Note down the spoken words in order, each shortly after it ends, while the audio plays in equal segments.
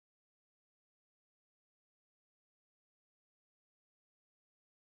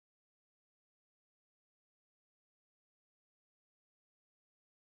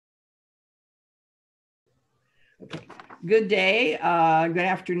Okay. Good day, good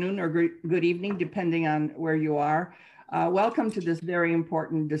afternoon, or good evening, depending on where you are. Welcome to this very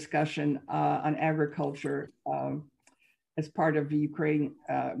important discussion on agriculture as part of Ukraine,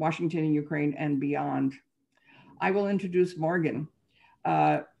 Washington and Ukraine and beyond. I will introduce Morgan,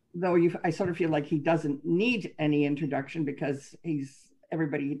 though I sort of feel like he doesn't need any introduction because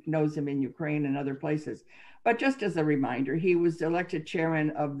everybody knows him in Ukraine and other places. But just as a reminder, he was elected chairman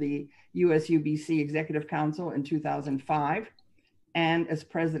of the U.S. UBC Executive Council in 2005 and as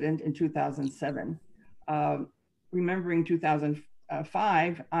president in 2007. Remembering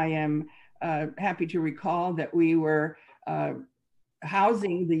 2005, I am happy to recall that we were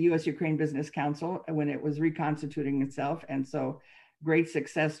housing the U.S. Ukraine Business Council when it was reconstituting itself, and so great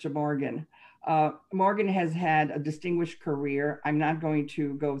success to Morgan. Morgan has had a distinguished career. I'm not going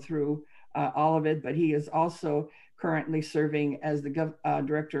to go through all of it, but he is also currently serving as the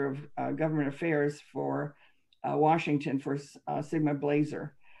Director of Government Affairs for Washington for Sigma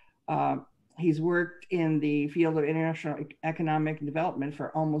Blazer. He's worked in the field of international economic development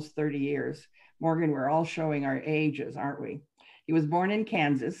for almost 30 years. Morgan, we're all showing our ages, aren't we? He was born in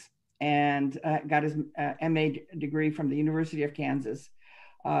Kansas and got his MA degree from the University of Kansas.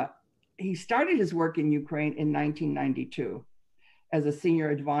 He started his work in Ukraine in 1992 as a senior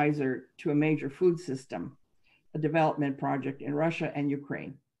advisor to a major food system, a development project in Russia and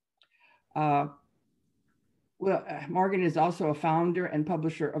Ukraine. Morgan is also a founder and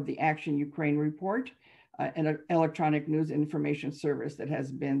publisher of the Action Ukraine Report, an electronic news information service that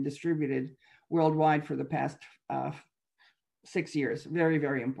has been distributed worldwide for the past 6 years. Very,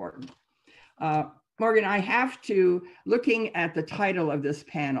 very important. Morgan, I have to, looking at the title of this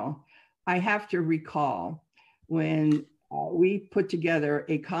panel, I have to recall when we put together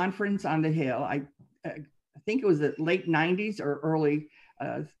a conference on the Hill. I think it was the late 90s or early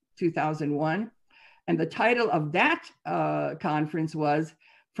 2001. And the title of that conference was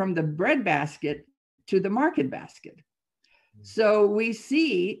From the Breadbasket to the Market Basket. So we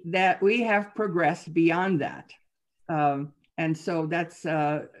see that we have progressed beyond that. And so that's,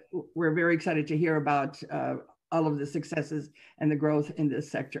 we're very excited to hear about all of the successes and the growth in this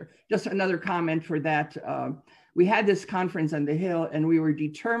sector. Just another comment for that. We had this conference on the Hill and we were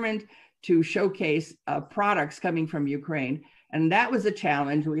determined to showcase products coming from Ukraine. And that was a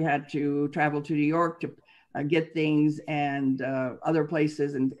challenge. We had to travel to New York to get things and other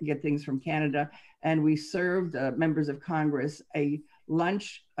places and get things from Canada. And we served members of Congress a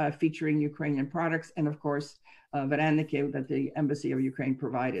lunch featuring Ukrainian products and of course, varaniki that the Embassy of Ukraine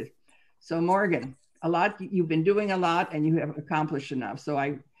provided. So Morgan, you've been doing a lot and you have accomplished enough. So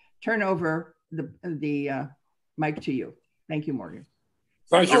I turn over the mic to you. Thank you, Morgan.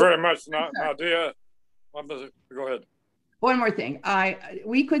 Thank you very much, Nadia. Go ahead. One more thing.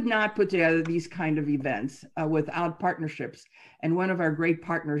 We could not put together these kind of events without partnerships. And one of our great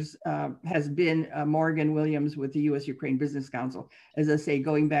partners has been Morgan Williams with the U.S. Ukraine Business Council, as I say,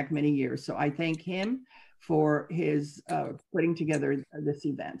 going back many years. So I thank him for his putting together this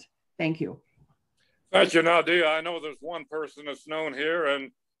event. Thank you. Thank you, Nadia. I know there's one person that's known here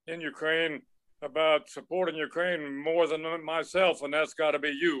and in Ukraine about supporting Ukraine more than myself, and that's got to be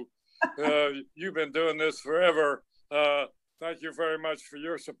you. You've been doing this forever. Thank you very much for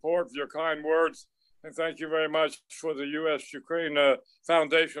your support, for your kind words, and thank you very much for the U.S. Ukraine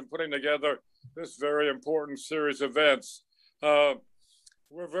Foundation putting together this very important series of events.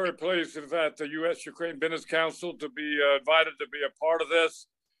 We're very pleased that the U.S. Ukraine Business Council to be invited to be a part of this.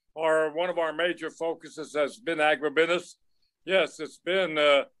 One of our major focuses has been agribusiness. Yes, it's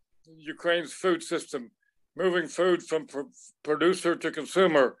been Ukraine's food system, moving food from producer to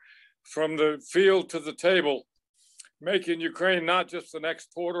consumer, from the field to the table, making Ukraine not just an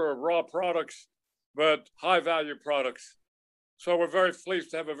exporter of raw products, but high value products. So we're very pleased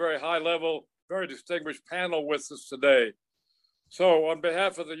to have a very high level, very distinguished panel with us today. So on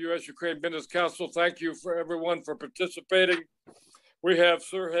behalf of the U.S. Ukraine Business Council, thank you for everyone for participating. We have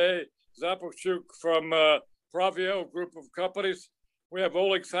Sergei Zapochuk from Pravio Group of Companies. We have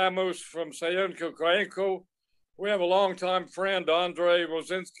Oleg Samus from Sayenko Krayenko. We have a longtime friend, Andrei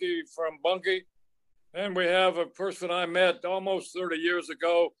Rosinski from Bungie. And we have a person I met almost 30 years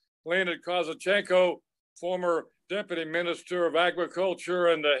ago, Leonid Kozachenko, former Deputy Minister of Agriculture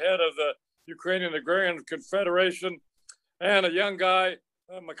and the head of the Ukrainian Agrarian Confederation, and a young guy,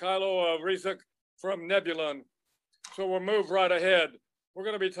 Mikhailo Rizek from Nebulon. So we'll move right ahead. We're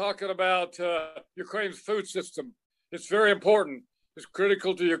going to be talking about Ukraine's food system. It's very important. It's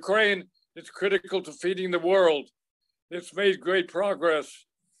critical to Ukraine. It's critical to feeding the world. It's made great progress,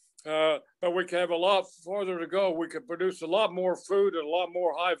 but we can have a lot farther to go. We can produce a lot more food and a lot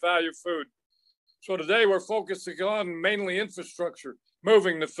more high value food. So today we're focusing on mainly infrastructure,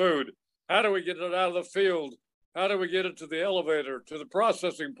 moving the food. How do we get it out of the field? How do we get it to the elevator, to the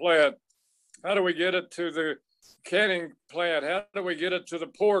processing plant? How do we get it to the canning plant? How do we get it to the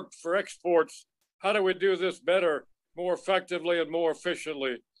port for exports? How do we do this better, more effectively, and more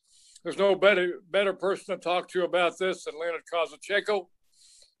efficiently? There's no better person to talk to about this than Leonid Kozachenko.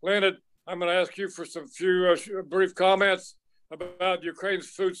 Leonid, I'm going to ask you for some few brief comments about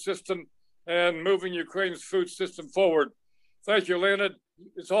Ukraine's food system and moving Ukraine's food system forward. Thank you, Leonid.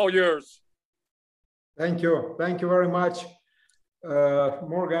 It's all yours. Thank you. Thank you very much,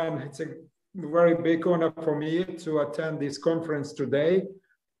 Morgan. It's a very big honor for me to attend this conference today.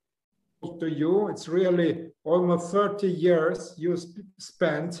 To you, it's really almost 30 years you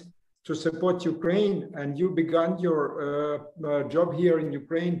spent to support Ukraine, and you began your job here in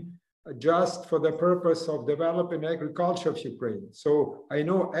Ukraine just for the purpose of developing agriculture of Ukraine. So I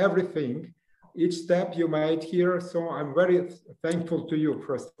know everything, each step you made here. So I'm very thankful to you,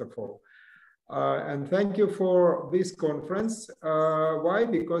 first of all. And thank you for this conference. Why?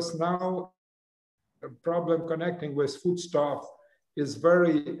 Because now the problem connecting with foodstuff is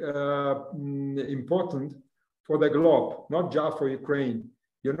very important for the globe, not just for Ukraine.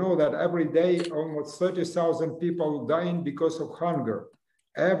 You know that every day almost 30,000 people dying because of hunger.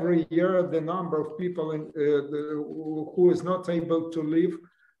 Every year the number of people who is not able to live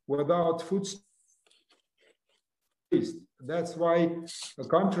without food. That's why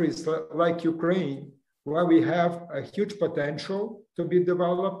countries like Ukraine, where we have a huge potential to be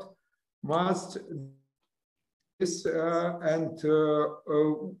developed, must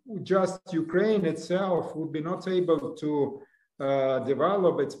just Ukraine itself would be not able to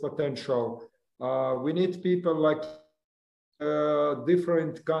develop its potential. We need people like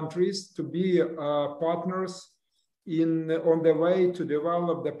different countries to be partners on the way to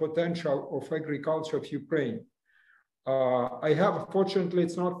develop the potential of agriculture of Ukraine. Fortunately,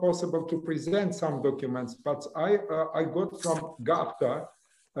 it's not possible to present some documents, but I got from GAFTA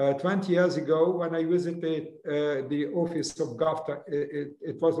 20 years ago when I visited the office of GAFTA.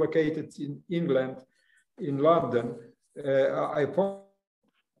 It was located in England, in London. I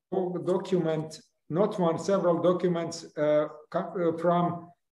found a document, not one, several documents from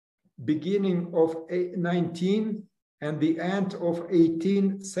beginning of 19th and the end of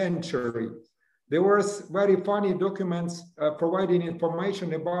 18th century. There were very funny documents providing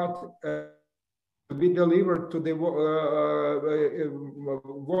information about be delivered to the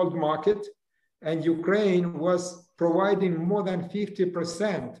world market, and Ukraine was providing more than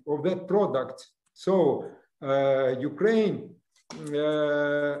 50% of that product. So Ukraine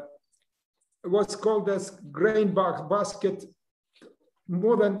was called as grain basket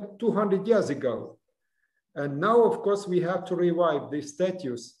more than 200 years ago. And now, of course, we have to revive this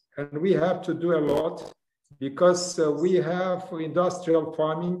status, and we have to do a lot because we have industrial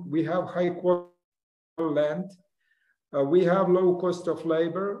farming, we have high quality land, we have low cost of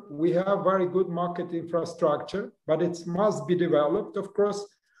labor, we have very good market infrastructure, but it must be developed, of course.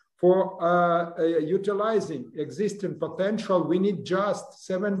 For utilizing existing potential, we need just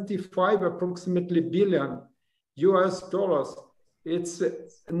 75 approximately billion US dollars. It's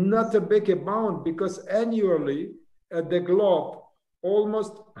not a big amount because annually at the globe,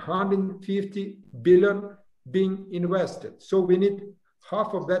 almost 150 billion being invested. So we need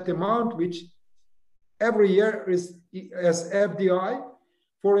half of that amount, which every year is as FDI,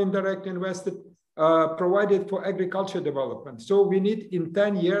 foreign direct invested, provided for agriculture development. So we need in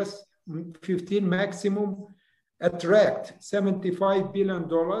 10 years, 15 maximum, attract $75 billion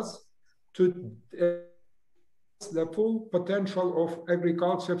to the full potential of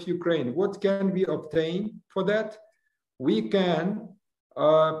agriculture of Ukraine. What can we obtain for that? We can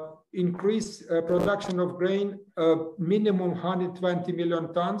increase production of grain, minimum 120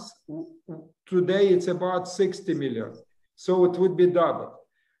 million tons. Today it's about 60 million. So it would be double.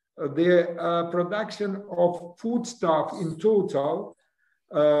 The production of foodstuff in total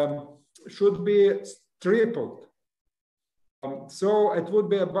should be tripled. So it would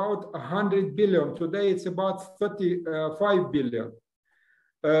be about 100 billion. Today it's about 35 billion.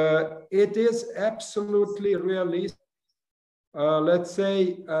 It is absolutely realistic, let's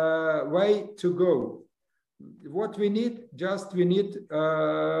say, way to go. What we need, we need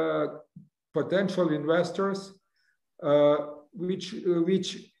potential investors, which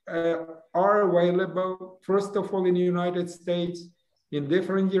are available, first of all, in the United States, in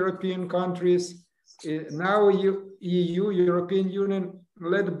different European countries. Now EU, European Union, a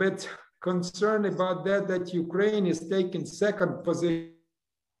little bit concerned about that Ukraine is taking second position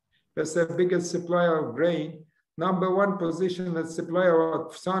as the biggest supplier of grain, number one position as supplier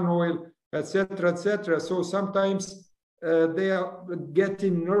of sun oil, etc., etc. So sometimes they are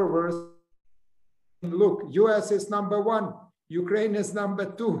getting nervous. Look, US is number one, Ukraine is number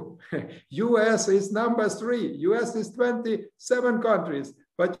two, US is number three, US is 27 countries,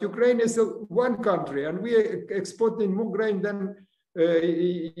 but Ukraine is one country, and we are exporting more grain than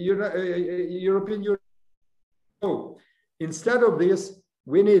European Union. So instead of this,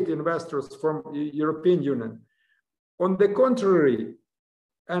 we need investors from European Union. On the contrary,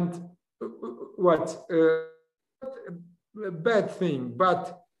 and what a bad thing,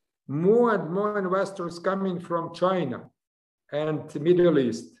 but more and more investors coming from China and Middle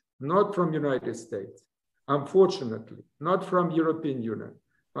East, not from United States, unfortunately, not from European Union,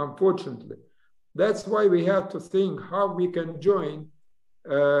 unfortunately. That's why we have to think how we can join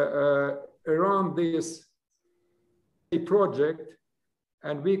around this project,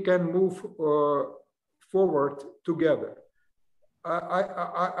 and we can move forward together.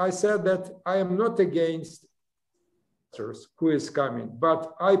 I said that I am not against who is coming,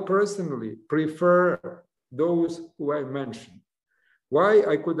 but I personally prefer those who I mentioned. Why?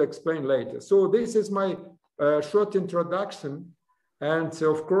 I could explain later. So this is my short introduction. And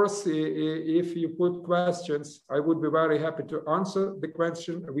of course, if you put questions, I would be very happy to answer the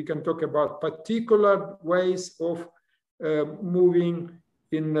question. We can talk about particular ways of moving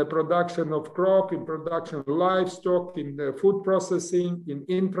in the production of crop, in production of livestock, in the food processing, in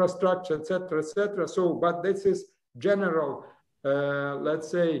infrastructure, etc., etc. So, but this is general, let's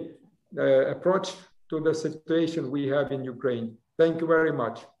say, approach to the situation we have in Ukraine. Thank you very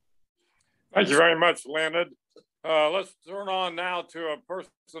much. Thank you very much, Leonid. Let's turn on now to a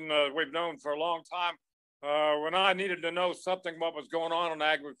person we've known for a long time. When I needed to know something what was going on in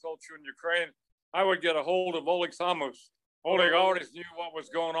agriculture in Ukraine, I would get a hold of Oleg Samus. Oleg always knew what was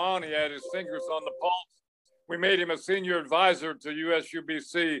going on. He had his fingers on the pulse. We made him a senior advisor to U.S.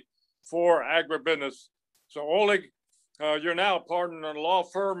 UBC for agribusiness. So Oleg, you're now a partner in a law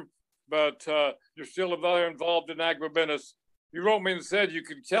firm, but you're still very involved in agribusiness. You wrote me and said you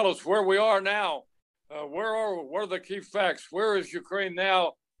could tell us where we are now. What are the key facts? Where is Ukraine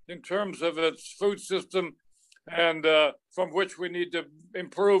now in terms of its food system, and from which we need to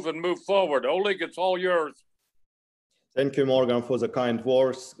improve and move forward? Oleg, it's all yours. Thank you, Morgan, for the kind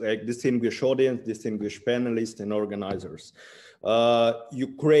words, distinguished audience, distinguished panelists and organizers.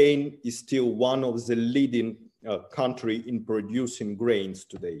 Ukraine is still one of the leading countries in producing grains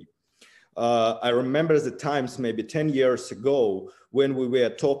today. I remember the times maybe 10 years ago when we were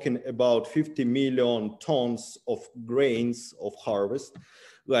talking about 50 million tons of grains of harvest,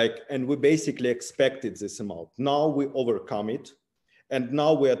 and we basically expected this amount. Now we overcome it, and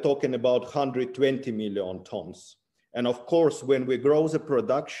now we are talking about 120 million tons. And of course, when we grow the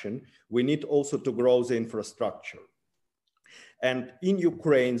production, we need also to grow the infrastructure. And in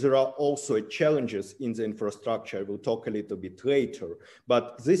Ukraine, there are also challenges in the infrastructure. I will talk a little bit later,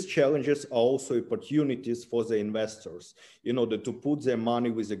 but these challenges are also opportunities for the investors in order to put their money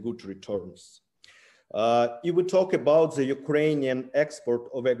with the good returns. If we talk about the Ukrainian export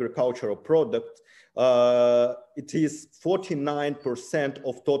of agricultural products, it is 49%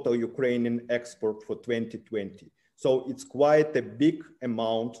 of total Ukrainian export for 2020. So it's quite a big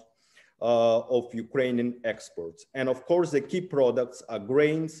amount of Ukrainian exports. And of course, the key products are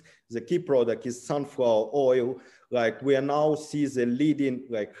grains. The key product is sunflower oil. We are now see the leading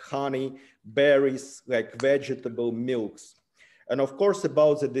honey, berries, vegetable milks. And of course,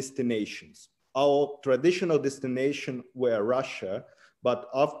 about the destinations. Our traditional destination were Russia, but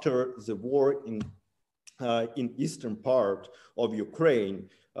after the war in eastern part of Ukraine,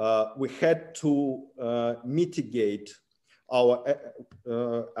 we had to mitigate our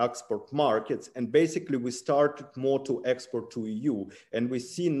export markets, and basically we started more to export to EU, and we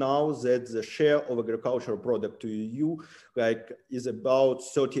see now that the share of agricultural product to EU is about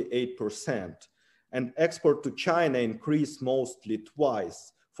 38%, and export to China increased mostly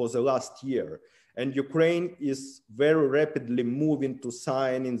twice for the last year. And Ukraine is very rapidly moving to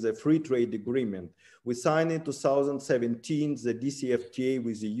signing the free trade agreement. We signed in 2017 the DCFTA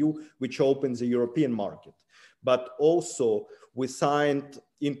with the EU, which opens the European market. But also we signed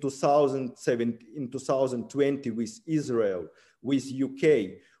in 2020 with Israel, with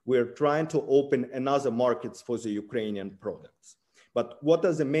UK. We're trying to open another markets for the Ukrainian products. But what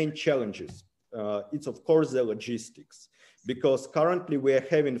are the main challenges? It's of course the logistics, because currently we are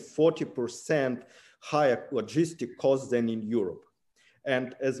having 40% higher logistic costs than in Europe.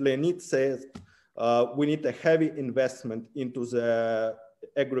 And as Leonid says, we need a heavy investment into the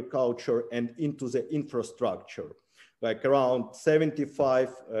agriculture and into the infrastructure. like around 75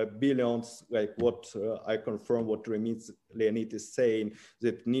 billions, like what I confirm what Leonid is saying,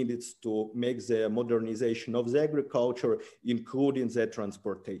 that needed to make the modernization of the agriculture, including the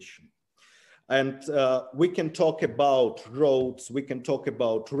transportation. And we can talk about roads, we can talk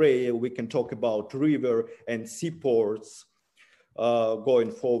about rail, we can talk about river and seaports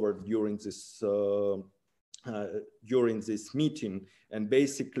going forward during this meeting. And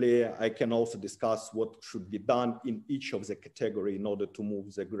basically, I can also discuss what should be done in each of the category in order to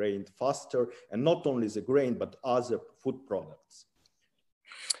move the grain faster, and not only the grain, but other food products.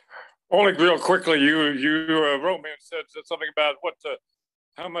 Only real quickly, you wrote me and said something about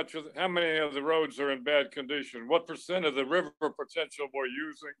how many of the roads are in bad condition? What percent of the river potential we're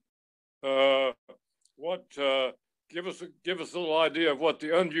using? Give us a little idea of what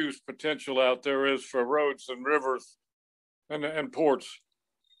the unused potential out there is for roads and rivers and ports.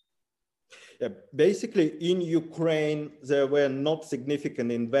 Yeah, basically, in Ukraine, there were not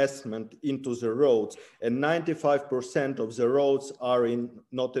significant investment into the roads, and 95% of the roads are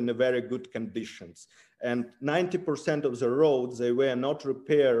not in a very good conditions. And 90% of the roads, they were not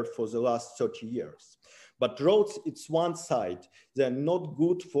repaired for the last 30 years. But roads, it's one side. They're not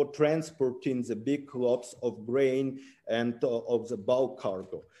good for transporting the big lots of grain and of the bulk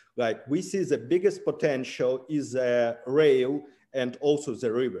cargo. Like we see the biggest potential is the rail and also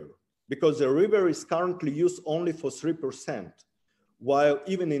the river, because the river is currently used only for 3%, while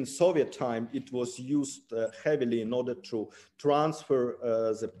even in Soviet time, it was used heavily in order to transfer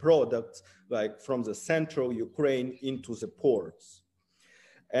the products like from the central Ukraine into the ports.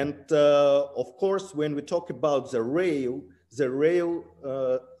 And of course, when we talk about the rail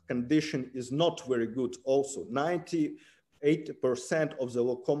condition is not very good also. 80% of the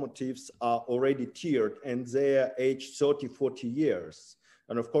locomotives are already tiered and they are aged 30, 40 years.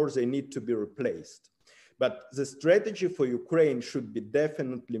 And of course, they need to be replaced. But the strategy for Ukraine should be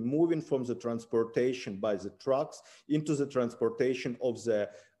definitely moving from the transportation by the trucks into the transportation of the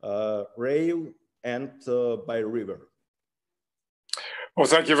rail and by river. Well,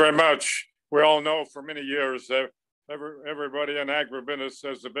 thank you very much. We all know for many years that everybody in agribusiness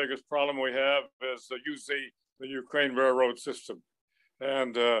says the biggest problem we have is the UZ, the Ukraine railroad system.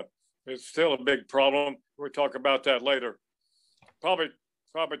 And it's still a big problem. We'll talk about that later. Probably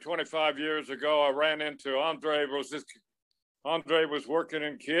 25 years ago, I ran into Andrei Rositsky. Andrei was working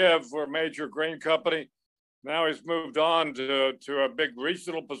in Kiev for a major grain company. Now he's moved on to a big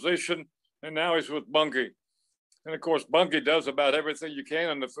regional position, and now he's with Bunge. And of course, Bunge does about everything you can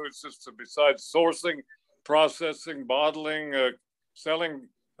in the food system besides sourcing, processing, bottling, selling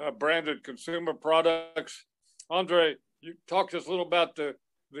branded consumer products. Andrei, you talked to us a little about the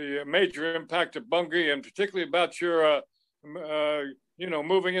major impact of Bunge, and particularly about your,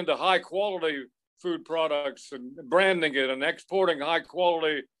 moving into high quality food products and branding it and exporting high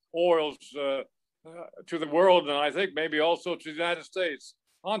quality oils to the world, and I think maybe also to the United States.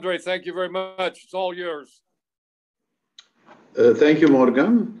 Andrei, thank you very much. It's all yours. Thank you,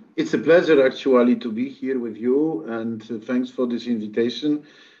 Morgan. It's a pleasure actually to be here with you, and thanks for this invitation.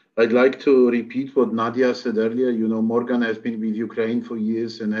 I'd like to repeat what Nadia said earlier. You know, Morgan has been with Ukraine for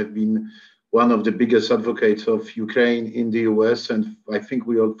years and have been one of the biggest advocates of Ukraine in the US, and I think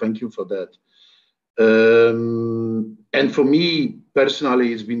we all thank you for that. And for me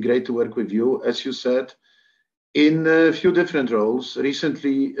personally, it's been great to work with you, as you said, in a few different roles,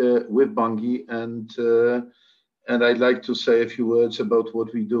 recently with Bunge, and I'd like to say a few words about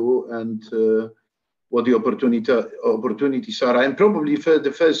what we do and what the opportunities are. I'm probably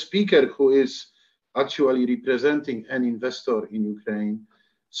the first speaker who is actually representing an investor in Ukraine.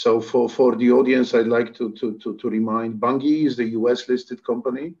 So for the audience, I'd like to remind Bunge is the US listed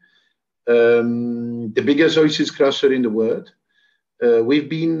company, the biggest oilseeds crusher in the world. We've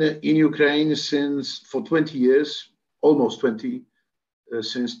been in Ukraine for 20 years, almost 20,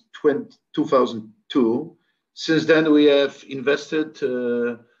 since 2002. Since then, we have invested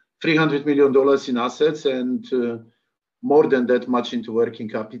 $300 million in assets and more than that much into working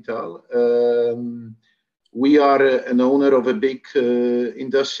capital. We are an owner of a big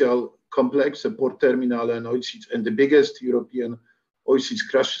industrial complex, a port terminal and oilseeds, and the biggest European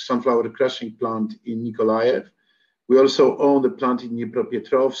oilseeds sunflower crushing plant in Nikolaev. We also own the plant in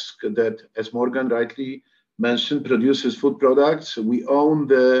Dnipropetrovsk that, as Morgan rightly mentioned, produces food products. We own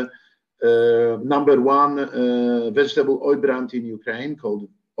the #1 vegetable oil brand in Ukraine called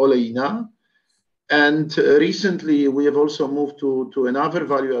Oleina. And recently, we have also moved to another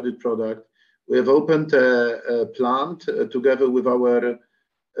value-added product. We have opened a plant together with our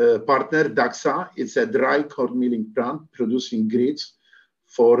partner, Daxa. It's a dry corn milling plant producing grits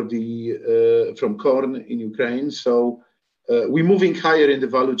for the from corn in Ukraine. So we're moving higher in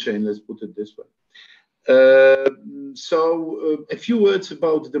the value chain, let's put it this way. A few words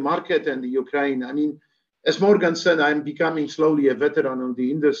about the market and the Ukraine. I mean, as Morgan said, I'm becoming slowly a veteran of the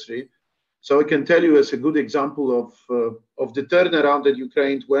industry. So I can tell you as a good example of the turnaround that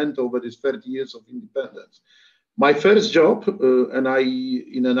Ukraine went over these 30 years of independence. My first job, and I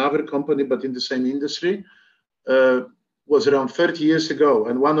in another company, but in the same industry, was around 30 years ago.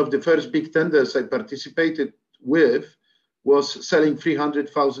 And one of the first big tenders I participated with was selling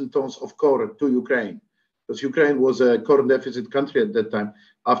 300,000 tons of corn to Ukraine, because Ukraine was a corn deficit country at that time.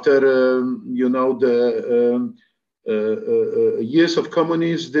 After, years of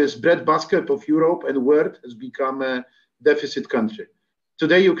communism, this breadbasket of Europe and world has become a deficit country.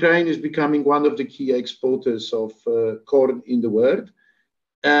 Today, Ukraine is becoming one of the key exporters of corn in the world.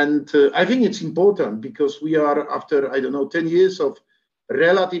 And I think it's important because we are, after, 10 years of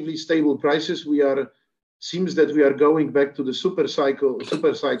relatively stable prices, seems that we are going back to the super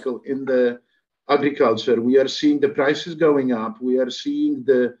cycle in the agriculture. We are seeing the prices going up. We are seeing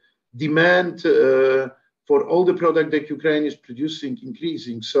the demand for all the product that Ukraine is producing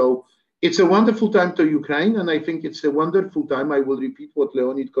increasing. So it's a wonderful time to Ukraine, and I think it's a wonderful time. I will repeat what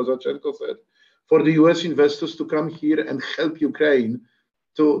Leonid Kozachenko said, for the U.S. investors to come here and help Ukraine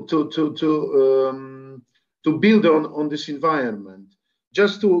to build on this environment.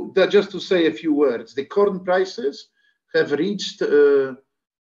 Just to say a few words, the corn prices have reached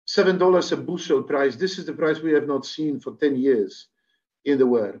 $7 a bushel price. This is the price we have not seen for 10 years in the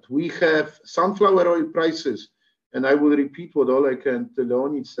world. We have sunflower oil prices, and I will repeat what Oleg and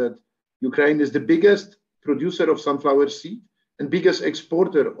Leonid said. Ukraine is the biggest producer of sunflower seed and biggest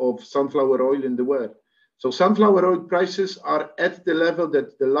exporter of sunflower oil in the world. So sunflower oil prices are at the level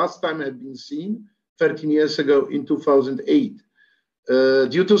that the last time had been seen 13 years ago in 2008.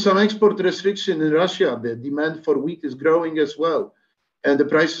 Due to some export restriction in Russia, the demand for wheat is growing as well. And the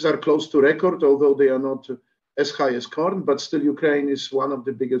prices are close to record, although they are not as high as corn, but still Ukraine is one of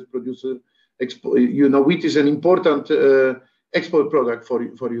the biggest producers. Wheat is an important export product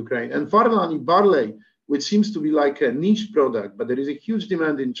for Ukraine. And barley, which seems to be like a niche product, but there is a huge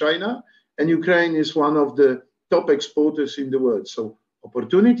demand in China, and Ukraine is one of the top exporters in the world. So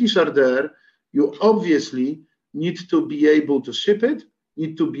opportunities are there. You obviously need to be able to ship it,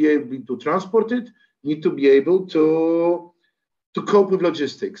 need to be able to transport it, need to be able to cope with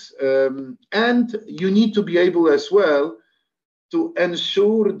logistics. And you need to be able as well to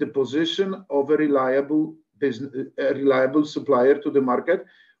ensure the position of a reliable supplier to the market,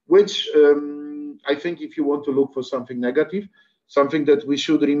 which I think if you want to look for something negative, something that we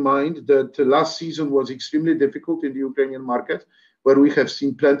should remind that last season was extremely difficult in the Ukrainian market, where we have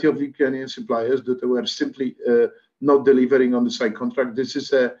seen plenty of Ukrainian suppliers that were simply not delivering on the side contract. This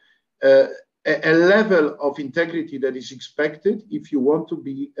is a level of integrity that is expected if you want to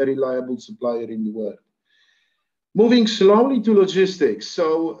be a reliable supplier in the world. Moving slowly to logistics. So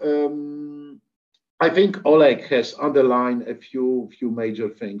I think Oleg has underlined a few major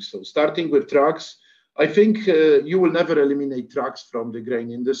things. So starting with trucks, I think you will never eliminate trucks from the grain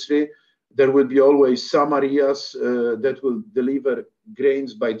industry. There will be always some areas that will deliver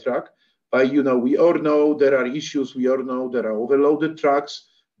grains by truck. We all know there are issues. We all know there are overloaded trucks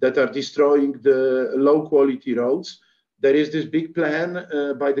that are destroying the low quality roads. There is this big plan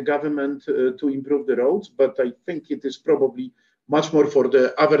by the government to improve the roads, but I think it is probably much more for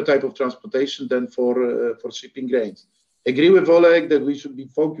the other type of transportation than for shipping grains. Agree with Oleg that we should be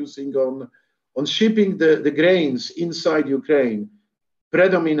focusing on shipping the grains inside Ukraine,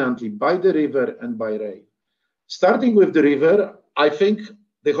 predominantly by the river and by rail. Starting with the river, I think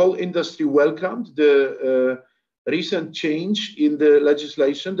the whole industry welcomed the recent change in the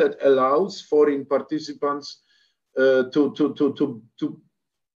legislation that allows foreign participants to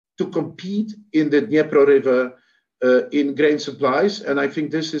compete in the Dnieper River in grain supplies. And I think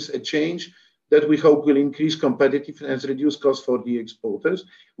this is a change that we hope will increase competitiveness, reduce costs for the exporters,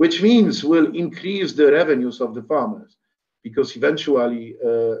 which means will increase the revenues of the farmers, because eventually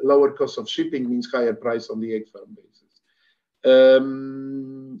lower cost of shipping means higher price on the egg farm basis.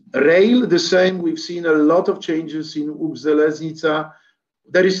 Rail, the same. We've seen a lot of changes in Żeleznica.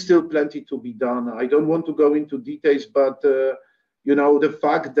 There is still plenty to be done. I don't want to go into details, but the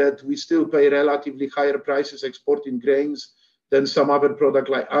fact that we still pay relatively higher prices exporting grains than some other product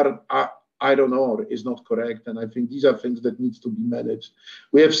like iron ore is not correct. And I think these are things that need to be managed.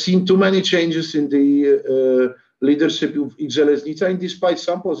 We have seen too many changes in the leadership of Żeleznica, and despite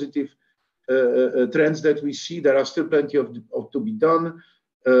some positive trends that we see, there are still plenty of to be done.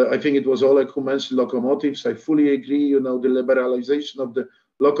 I think it was Oleg who mentioned locomotives. I fully agree. The liberalization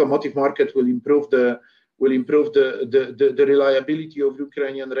locomotive market will improve the reliability of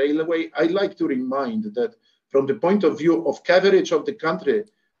Ukrainian railway. I like to remind that from the point of view of coverage of the country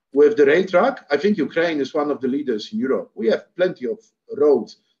with the rail track, I think Ukraine is one of the leaders in Europe. We have plenty of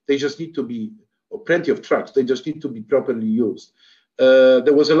roads. They just need to be, or plenty of trucks. They just need to be properly used.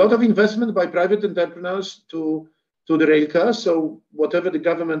 There was a lot of investment by private entrepreneurs to the rail cars. So whatever the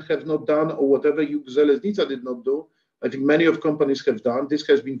government have not done or whatever Železnica did not do, I think many of companies have done. This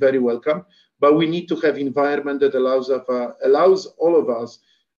has been very welcome, but we need to have environment that allows all of us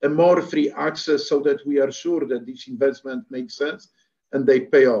a more free access so that we are sure that this investment makes sense and they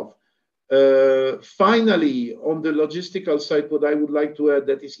pay off. Finally, on the logistical side, what I would like to add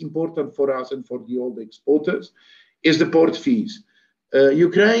that is important for us and for all the exporters is the port fees.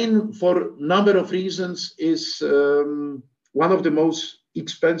 Ukraine, for a number of reasons, is one of the most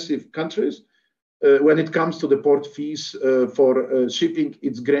expensive countries when it comes to the port fees for shipping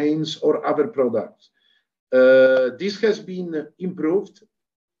its grains or other products. This has been improved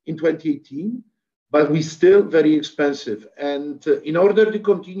in 2018, but we're still very expensive. And in order to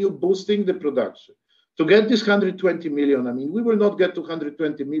continue boosting the production, to get this 120 million, I mean, we will not get to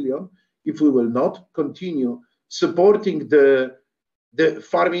 120 million if we will not continue supporting the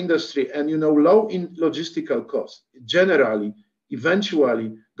farm industry. And, you know, low in logistical costs generally,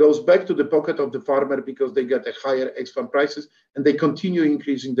 eventually goes back to the pocket of the farmer because they get a higher export prices and they continue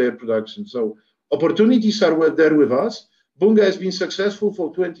increasing their production. So opportunities are there with us. Bunga has been successful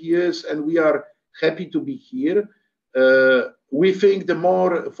for 20 years and we are happy to be here. We think the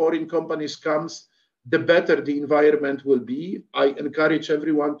more foreign companies comes, the better the environment will be. I encourage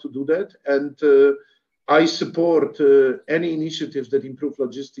everyone to do that. And I support any initiatives that improve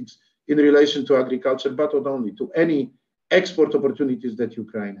logistics in relation to agriculture, but not only, to any export opportunities that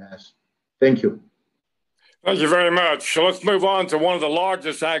Ukraine has. Thank you. Thank you very much. So let's move on to one of the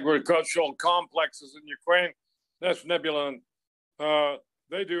largest agricultural complexes in Ukraine. That's Nebulin.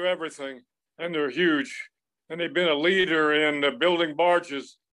 They do everything, and they're huge. And they've been a leader in building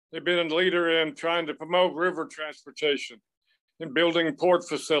barges. They've been a leader in trying to promote river transportation, in building port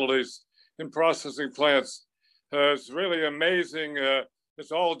facilities, in processing plants. It's really amazing.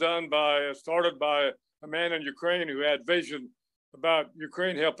 It's all done started by a man in Ukraine who had vision about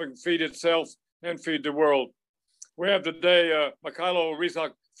Ukraine helping feed itself and feed the world. We have today Mikhailo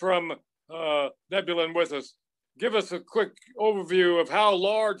Rizak from Nebulin with us. Give us a quick overview of how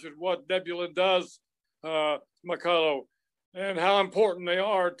large and what Nebulin does, Mikhailo, and how important they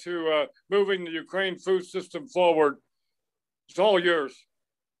are to moving the Ukraine food system forward. It's all yours.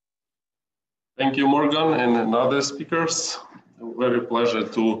 Thank you, Morgan, and other speakers. Very pleasure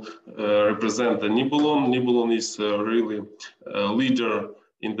to represent the Nebulin. Nebulin is really a leader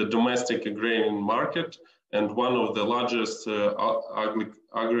in the domestic grain market and one of the largest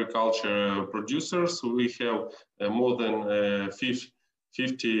agriculture producers. We have more than 50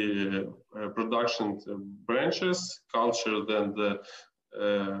 production branches, culture than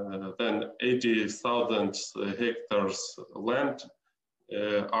 80,000 hectares land,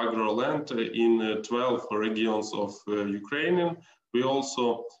 agro land in 12 regions of Ukraine. We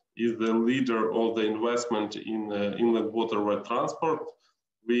also is the leader of the investment in inland waterway transport.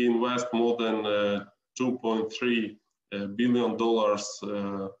 We invest more than $2.3 billion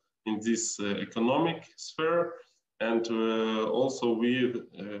in this economic sphere. And also we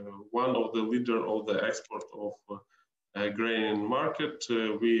one of the leader of the export of grain market.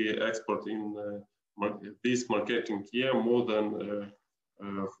 We export in this marketing year more than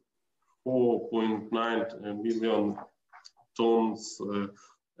 4.9 million tons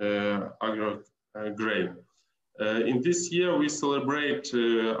agro grain. In this year, we celebrate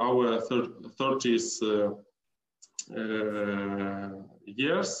our 30th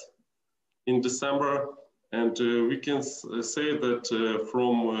years in December, and we can say that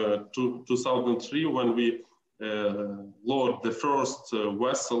from 2003, when we load the first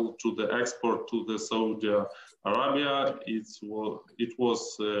vessel to the export to the Saudi Arabia, it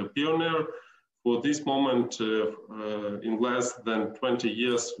was pioneer. For this moment, in less than 20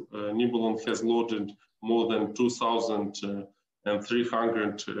 years, Nebulin has loaded more than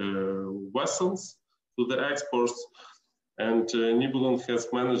 2,300 vessels to the exports, and Nebulin has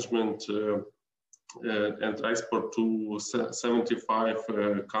management and export to 75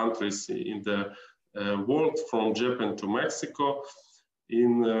 countries in the world, from Japan to Mexico.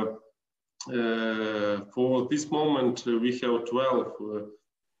 For this moment, we have 12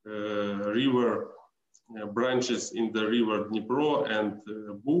 river branches in the river Dnipro and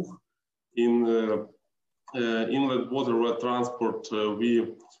Bug. In inland waterway transport,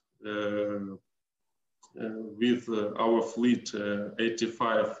 we with our fleet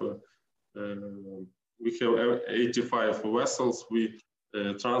 85, we have 85 vessels. We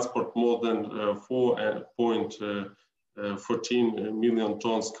transport more than 4.14 million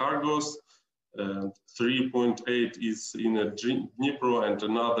tons cargoes. 3.8 is in Dnipro and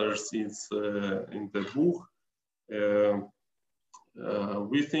another is in the Bug.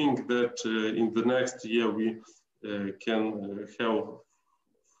 We think that in the next year we can have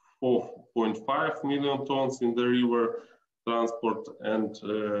 4.5 million tons in the river transport, and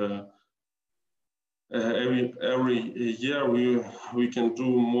every year we can do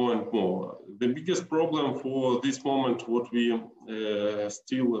more and more. The biggest problem for this moment, what we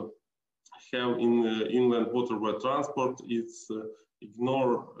still have in inland waterway transport, is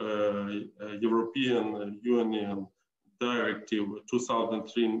ignore European Union Directive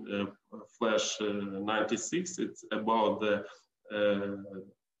 2003/96. It's about the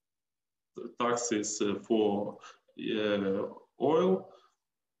taxes for oil.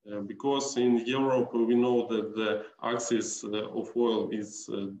 Because in Europe we know that the axis of oil is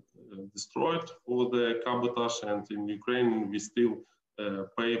destroyed for the cabotage, and in Ukraine we still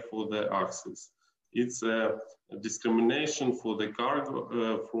pay for the axis. It's a discrimination for the cargo,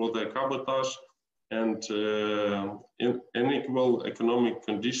 for the cabotage, and unequal economic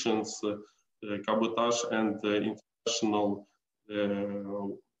conditions, cabotage and international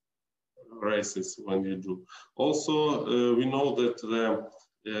races when you do. Also, we know that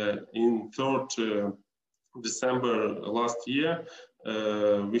in 3rd December last year,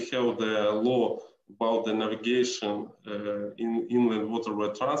 we have the law about the navigation in inland waterway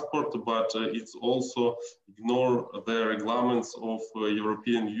transport, but it's also ignore the regulations of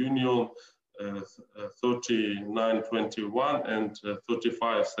European Union 3921 and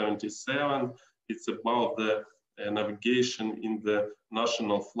 3577. It's about the navigation in the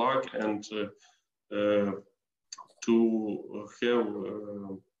national flag, and to have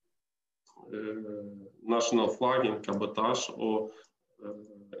national flag in cabotage or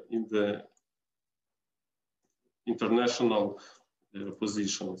in the international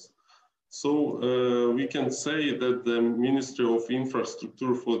positions. So we can say that the Ministry of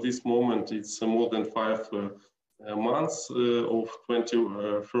Infrastructure for this moment, it's more than 5 months of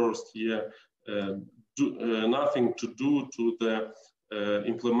 21st year, nothing to do to the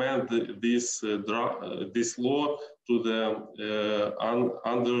implement this law to the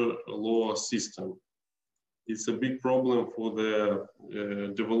under law system. It's a big problem for the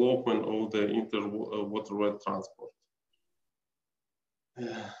development of the inter-waterway transport.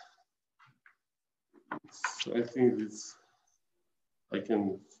 So I think I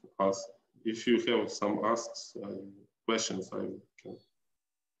can ask, if you have some questions, I can.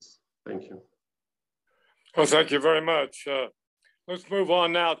 Thank you. Well, thank you very much. Let's move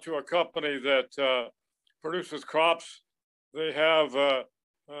on now to a company that produces crops. They have a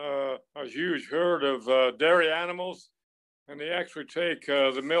huge herd of dairy animals, and they actually take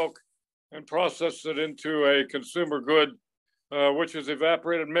the milk and process it into a consumer good, which is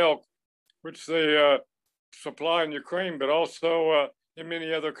evaporated milk, which they supply in Ukraine, but also in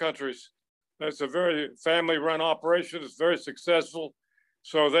many other countries. It's a very family-run operation. It's very successful.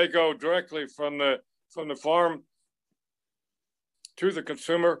 So they go directly from the farm to the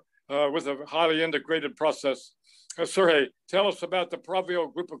consumer with a highly integrated process. Sergey, tell us about the Pravio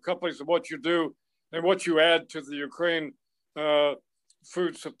group of companies and what you do and what you add to the Ukraine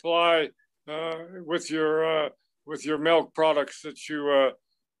food supply with your milk products that you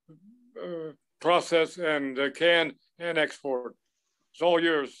process and can and export. It's all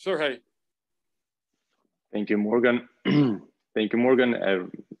yours, Sergey. Thank you, Morgan. Thank you,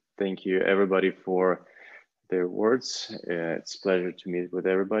 Morgan. Thank you, everybody, for their words. It's a pleasure to meet with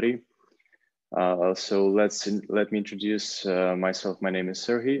everybody. So let me introduce myself. My name is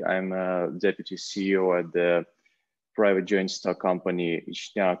Sergey. I'm a deputy CEO at the private joint stock company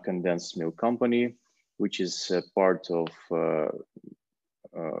Ichnya Condensed Milk Company, which is part of a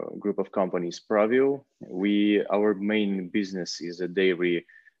group of companies Pravio. Our main business is a dairy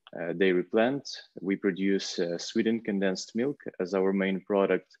plant. We produce sweetened condensed milk as our main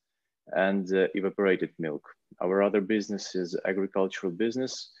product and evaporated milk. Our other business is agricultural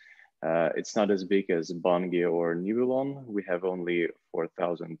business. It's not as big as Bunge or Nibelon. We have only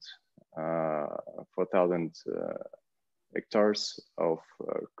 4,000 hectares of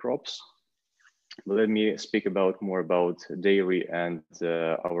crops. But let me speak more about dairy and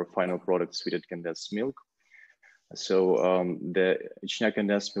our final product, sweetened condensed milk. So the Ichnya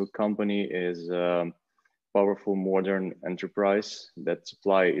Condensed Milk Company is a powerful modern enterprise that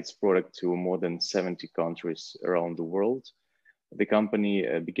supply its product to more than 70 countries around the world. The company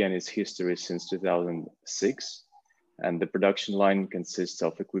began its history since 2006, and the production line consists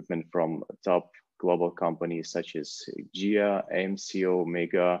of equipment from top global companies such as GIA, AMCO,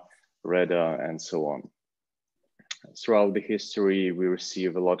 Mega, Reda, and so on. Throughout the history, we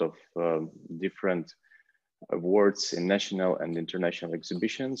receive a lot of different awards in national and international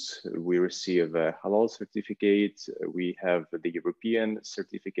exhibitions. We receive a halal certificate. We have the European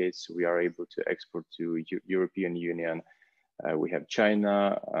certificates. We are able to export to European Union. We have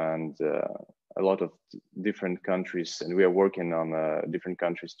China and a lot of different countries, and we are working on different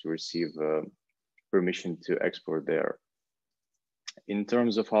countries to receive permission to export there. In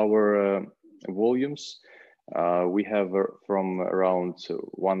terms of our volumes, we have from around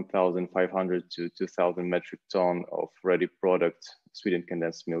 1,500 to 2,000 metric ton of ready product, sweetened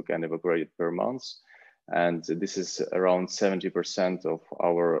condensed milk and evaporated per month. And this is around 70% of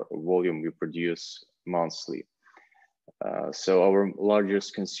our volume we produce monthly. So our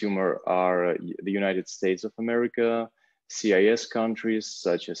largest consumer are the United States of America, CIS countries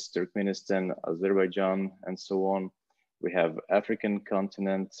such as Turkmenistan, Azerbaijan, and so on. We have African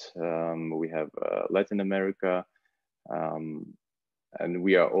continent, we have Latin America, and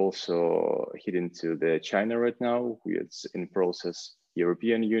we are also heading to the China right now. It's in process.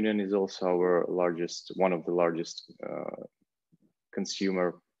 European Union is also our largest, one of the largest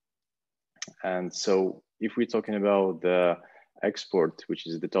consumer. And so if we're talking about the export, which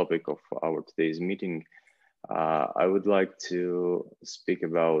is the topic of our today's meeting, I would like to speak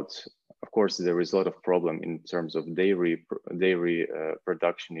about, of course, there is a lot of problem in terms of dairy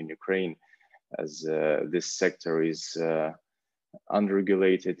production in Ukraine, as this sector is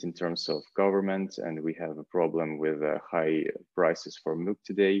unregulated in terms of government, and we have a problem with high prices for milk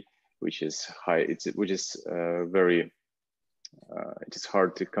today, which is high. It is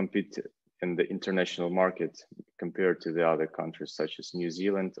hard to compete in the international market compared to the other countries such as New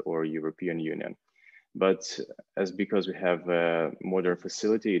Zealand or European Union. But because we have a modern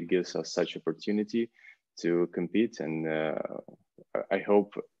facility, it gives us such opportunity to compete, and I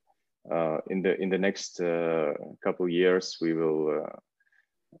hope in the next couple of years we will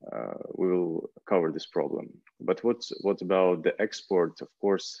cover this problem. But what about the export? Of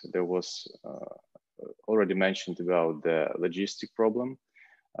course, there was already mentioned about the logistic problem,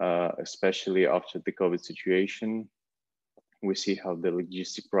 especially after the COVID situation. We see how the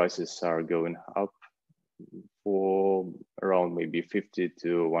logistic prices are going up for around maybe 50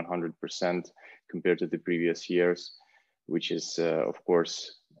 to 100% compared to the previous years, which is of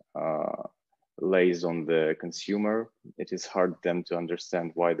course lays on the consumer. It is hard them to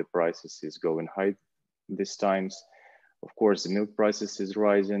understand why the prices is going high these times. Of course, the milk prices is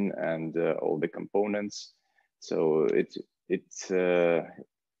rising and all the components. So it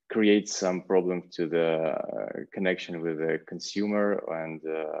creates some problem to the connection with the consumer and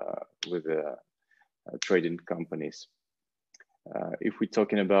with the trading companies. If we're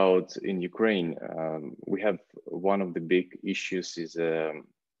talking about in Ukraine, we have one of the big issues is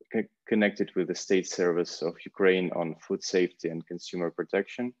connected with the state service of Ukraine on food safety and consumer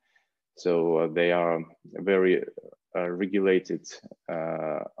protection. So they are a very regulated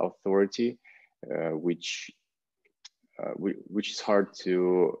authority, which is hard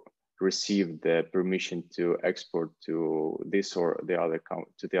to receive the permission to export to this or the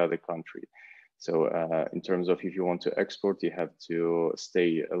other country. So in terms of if you want to export, you have to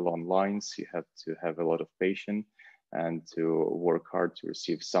stay along lines, you have to have a lot of patience and to work hard to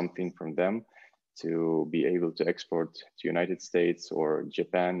receive something from them to be able to export to United States or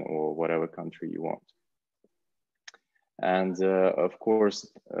Japan or whatever country you want. And of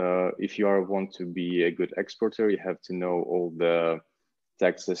course, if you want to be a good exporter, you have to know all the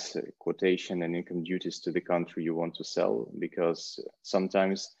taxes, quotation and income duties to the country you want to sell, because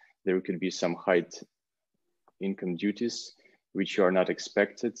sometimes there could be some high income duties which are not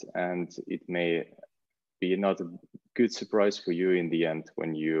expected, and it may be not a good surprise for you in the end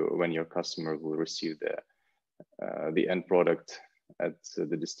when your customer will receive the end product at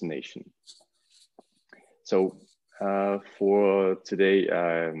the destination. So for today,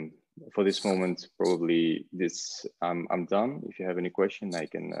 for this moment, probably I'm done. If you have any question, I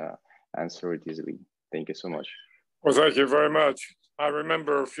can answer it easily. Thank you so much. Well, thank you very much. I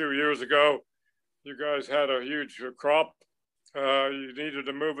remember a few years ago, you guys had a huge crop. You needed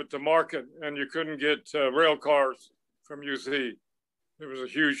to move it to market, and you couldn't get rail cars from UZ. There was a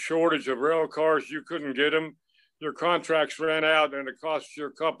huge shortage of rail cars. You couldn't get them. Your contracts ran out, and it cost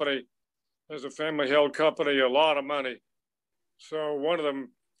your company, as a family-held company, a lot of money. So one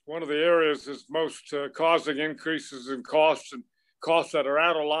of the areas that's most causing increases in costs and costs that are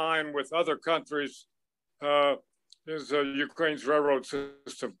out of line with other countries Ukraine's railroad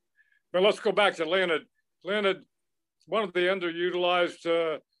system. But let's go back to Leonid. Leonid, one of the underutilized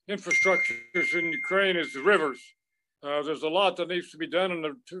infrastructures in Ukraine is the rivers. There's a lot that needs to be done in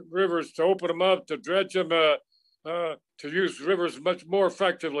the rivers to open them up, to dredge them, to use rivers much more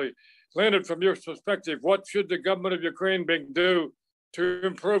effectively. Leonid, from your perspective, what should the government of Ukraine do to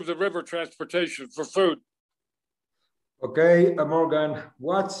improve the river transportation for food? Okay, Morgan,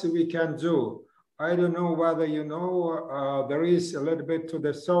 what we can do? I don't know whether you know, there is a little bit to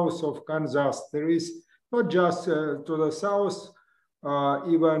the south of Kansas. There is not just to the south,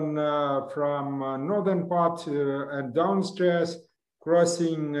 even from northern part and downstairs,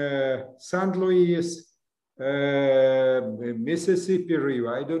 crossing St. Louis, Mississippi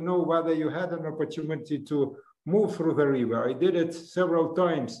River. I don't know whether you had an opportunity to move through the river. I did it several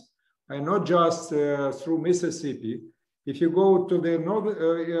times, and not just through Mississippi. If you go to the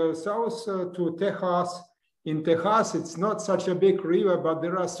south to Texas, in Texas, it's not such a big river, but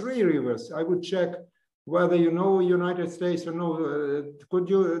there are 3 rivers. I would check whether you know United States or no. Could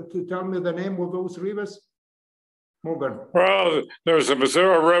you tell me the name of those rivers, Morgan? Well, there's the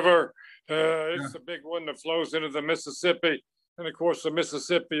Missouri River. It's the big one that flows into the Mississippi. And of course, the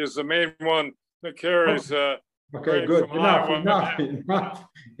Mississippi is the main one that carries okay, good. Enough.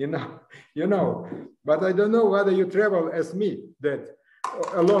 You know, but I don't know whether you travel as me did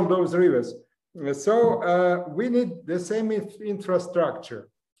along those rivers. So we need the same infrastructure.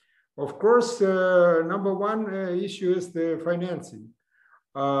 Of course, number one issue is the financing.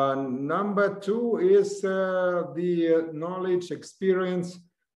 Number 2 is the knowledge, experience.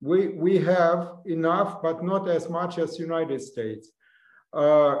 We have enough, but not as much as United States.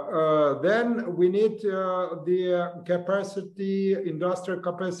 Then we need the capacity, industrial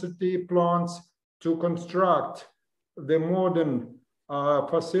capacity plants to construct the modern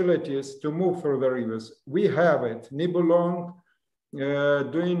facilities to move through the rivers. We have it. Nibelung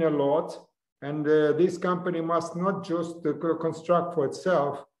doing a lot. And this company must not just construct for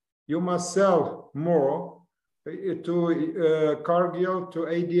itself. You must sell more to Cargill, to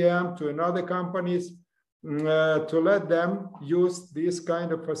ADM, to another companies, to let them use these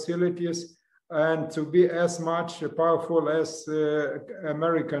kind of facilities and to be as much powerful as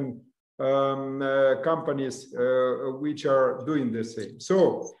American companies which are doing the same.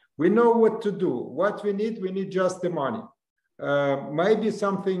 So we know what to do. What we need just the money. Maybe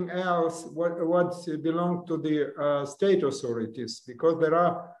something else what belongs to the state authorities, because there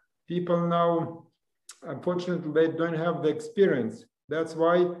are people now, unfortunately, they don't have the experience. That's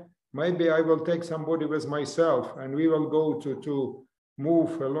why maybe I will take somebody with myself and we will go to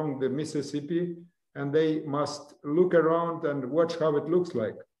move along the Mississippi, and they must look around and watch how it looks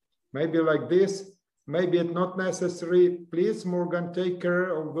like. Maybe like this, maybe it's not necessary. Please, Morgan, take care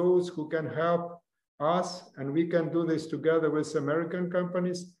of those who can help us, and we can do this together with American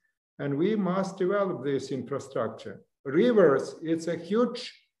companies, and we must develop this infrastructure. Rivers, it's a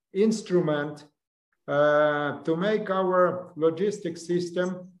huge instrument to make our logistics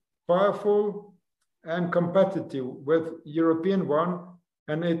system powerful and competitive with European one,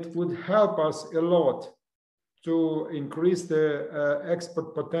 and it would help us a lot to increase the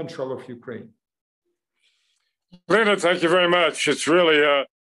export potential of Ukraine. Brenda, thank you very much. It's really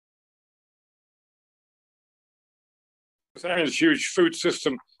Ukraine's huge food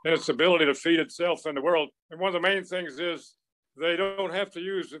system and its ability to feed itself and the world. And one of the main things is they don't have to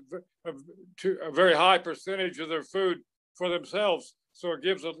use a very high percentage of their food for themselves. So it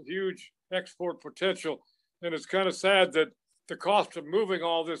gives a huge export potential. And it's kind of sad that the cost of moving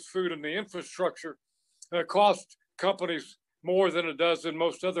all this food and the infrastructure costs companies more than it does in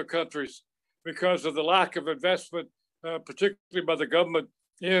most other countries because of the lack of investment, particularly by the government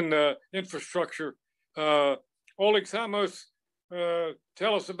in infrastructure. Oleg Samos,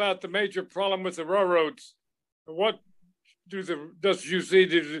 tell us about the major problem with the railroads. What does UZ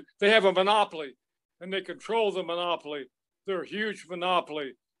do? They have a monopoly, and they control the monopoly. They're a huge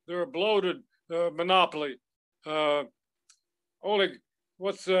monopoly. They're a bloated monopoly. Oleg,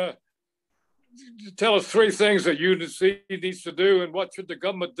 tell us 3 things that UZ needs to do, and what should the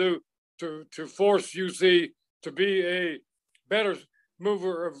government do to force UZ to be a better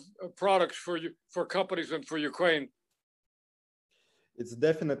mover of products for companies and for Ukraine? It's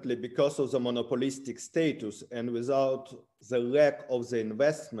definitely because of the monopolistic status, and without the lack of the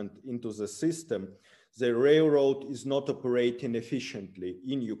investment into the system, the railroad is not operating efficiently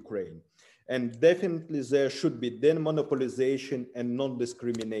in Ukraine. And definitely there should be demonopolization and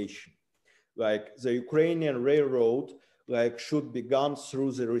non-discrimination. Like the Ukrainian railroad should be gone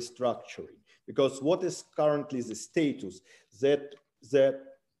through the restructuring, because what is currently the status that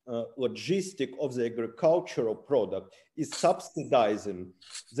logistic of the agricultural product is subsidizing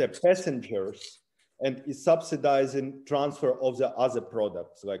the passengers and is subsidizing transfer of the other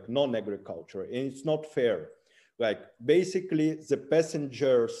products like non-agriculture, and it's not fair. Like basically the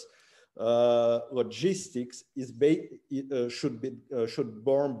passengers logistics is should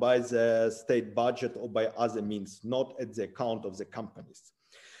borne by the state budget or by other means, not at the account of the companies.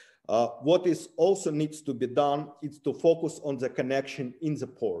 What is also needs to be done is to focus on the connection in the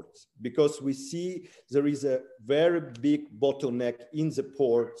ports, because we see there is a very big bottleneck in the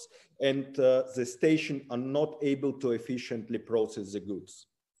ports, and the station are not able to efficiently process the goods.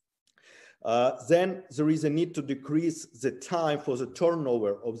 Then there is a need to decrease the time for the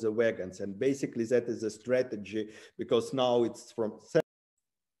turnover of the wagons, and basically that is a strategy, because now it's from 7,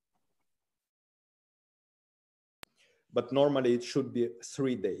 but normally it should be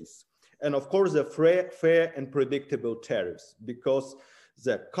 3 days. And of course, the fair and predictable tariffs, because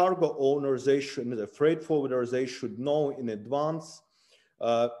the cargo owners, the freight forwarders, they should know in advance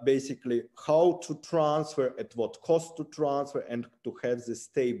basically how to transfer, at what cost to transfer, and to have the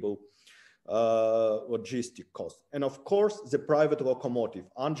stable logistic cost. And of course, the private locomotive.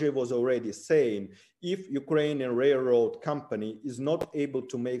 Andrzej was already saying, if Ukrainian railroad company is not able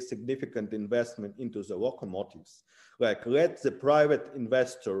to make significant investment into the locomotives, like let the private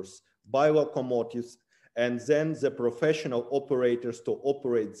investors buy locomotives and then the professional operators to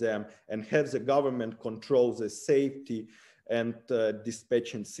operate them, and have the government control the safety and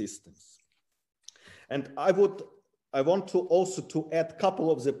dispatching systems. And I want to also to add a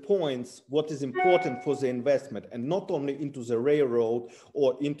couple of the points, what is important for the investment, and not only into the railroad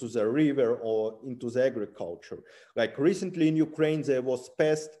or into the river or into the agriculture. Like recently in Ukraine, there was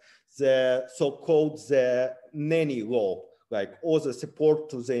passed the so-called the nanny law, like all the support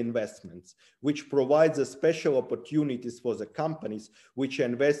to the investments, which provides a special opportunities for the companies which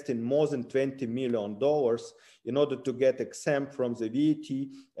invest in more than $20 million in order to get exempt from the VAT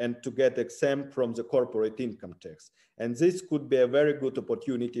and to get exempt from the corporate income tax. And this could be a very good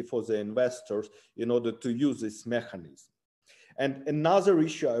opportunity for the investors in order to use this mechanism. And another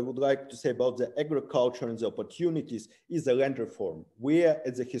issue I would like to say about the agriculture and the opportunities is the land reform. We are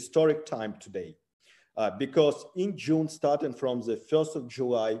at the historic time today. Because in June, starting from the 1st of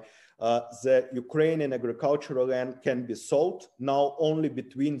July, the Ukrainian agricultural land can be sold now only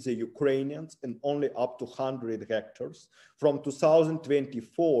between the Ukrainians and only up to 100 hectares. From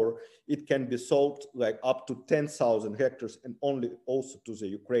 2024, it can be sold like up to 10,000 hectares and only also to the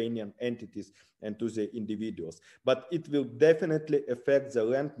Ukrainian entities and to the individuals. But it will definitely affect the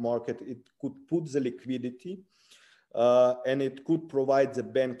land market. It could put the liquidity and it could provide the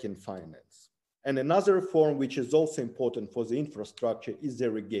banking finance. And another reform which is also important for the infrastructure is the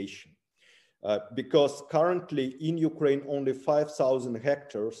irrigation. Because currently in Ukraine, only 500,000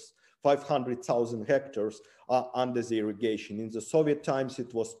 hectares are under the irrigation. In the Soviet times,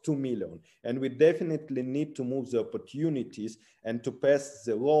 it was 2 million. And we definitely need to move the opportunities and to pass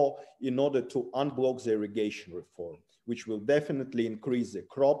the law in order to unblock the irrigation reform, which will definitely increase the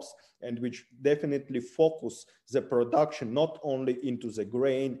crops and which definitely focus the production not only into the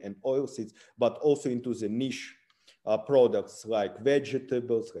grain and oilseeds, but also into the niche products like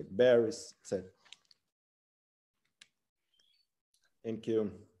vegetables, like berries, etc. Thank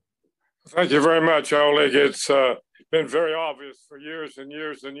you. Thank you very much, Oleg. It's been very obvious for years and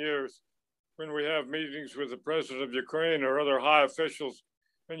years and years when we have meetings with the president of Ukraine or other high officials,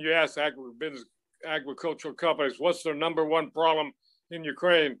 and you ask agricultural companies, what's their #1 problem in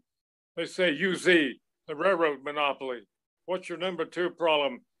Ukraine? They say UZ, the railroad monopoly. What's your #2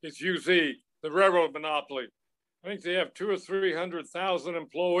 problem? It's UZ, the railroad monopoly. I think they have 200,000 or 300,000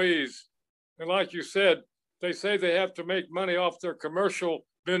 employees. And like you said, they say they have to make money off their commercial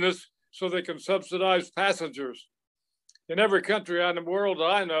business so they can subsidize passengers. In every country in the world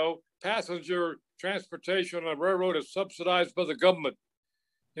that I know, passenger transportation on a railroad is subsidized by the government.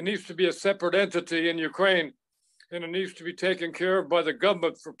 It needs to be a separate entity in Ukraine, and it needs to be taken care of by the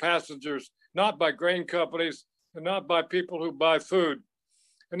government for passengers, not by grain companies and not by people who buy food.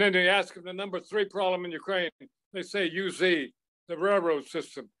 And then they ask them the #3 problem in Ukraine. They say UZ, the railroad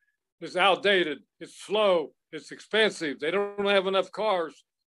system, is outdated, it's slow, it's expensive. They don't have enough cars.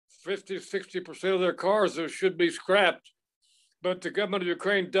 50, 60% of their cars should be scrapped. But the government of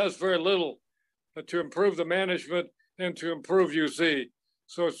Ukraine does very little to improve the management and to improve UZ.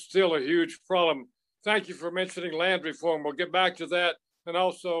 So it's still a huge problem. Thank you for mentioning land reform. We'll get back to that, and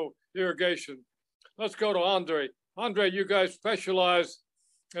also irrigation. Let's go to Andre. Andre, you guys specialize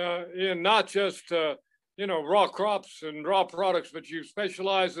in not just raw crops and raw products, but you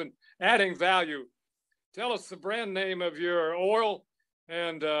specialize in adding value. Tell us the brand name of your oil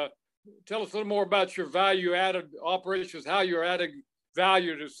And tell us a little more about your value-added operations, how you're adding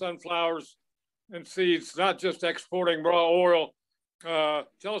value to sunflowers and seeds, not just exporting raw oil.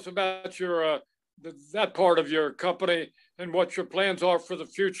 Tell us about your that part of your company and what your plans are for the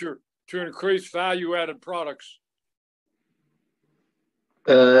future to increase value-added products.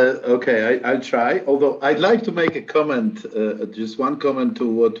 Okay, I'll try. Although I'd like to make a comment, just one comment to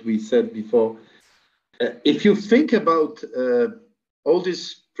what we said before. If you think about all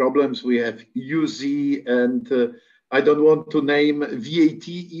these problems we have, UZ, and I don't want to name VAT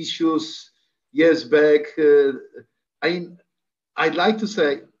issues years back. I'd like to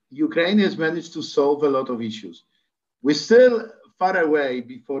say Ukraine has managed to solve a lot of issues. We're still far away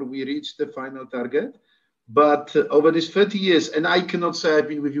before we reach the final target. But over these 30 years, and I cannot say I've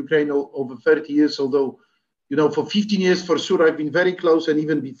been with Ukraine over 30 years, although, you know, for 15 years, for sure, I've been very close. And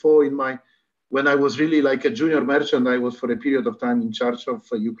even before when I was really like a junior merchant, I was for a period of time in charge of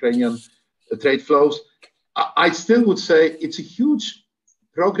Ukrainian trade flows. I still would say it's a huge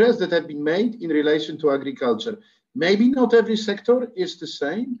progress that have been made in relation to agriculture. Maybe not every sector is the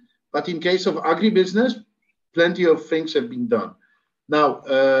same, but in case of agribusiness, plenty of things have been done. Now,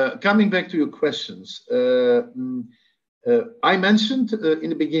 coming back to your questions, I mentioned in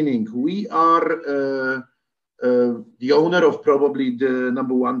the beginning, we are the owner of probably the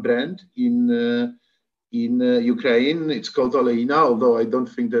 #1 brand in Ukraine. It's called Oleina, although I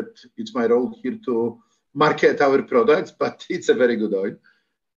don't think that it's my role here to market our products, but it's a very good oil.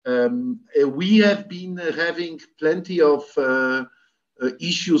 We have been having plenty of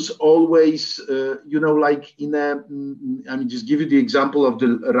issues always, you know, like I mean, just give you the example of the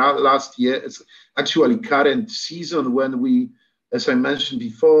last year. It's actually current season when we, as I mentioned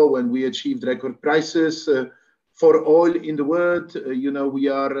before, when we achieved record prices for oil in the world. You know, we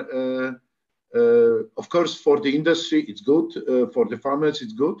are, of course, for the industry, it's good. For the farmers,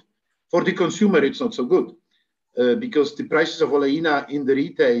 it's good. For the consumer, it's not so good because the prices of Oleina in the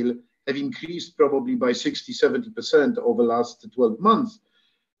retail have increased probably by 60–70% over the last 12 months.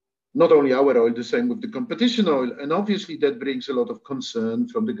 Not only our oil, the same with the competition oil. And obviously that brings a lot of concern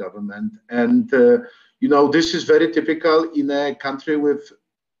from the government. And, you know, this is very typical in a country with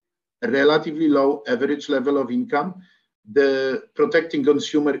a relatively low average level of income. The protecting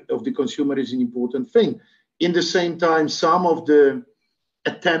the consumer is an important thing. In the same time, some of the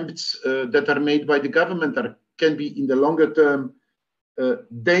attempts that are made by the government can be in the longer term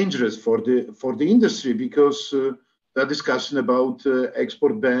dangerous for the industry because the discussion about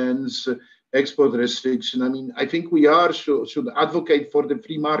export bans, export restriction. I mean, I think we should advocate for the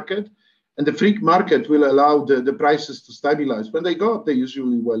free market, and the free market will allow the prices to stabilize. When they go up, they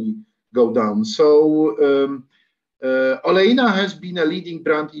usually go down. So Oleina has been a leading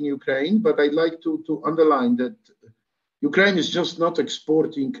brand in Ukraine, but I'd like to underline that Ukraine is just not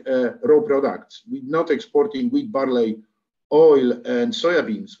exporting raw products. We're not exporting wheat, barley, oil, and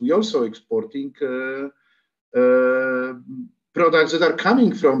soybeans. We're also exporting products that are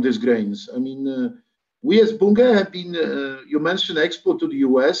coming from these grains. I mean, we as Bunge have been, you mentioned export to the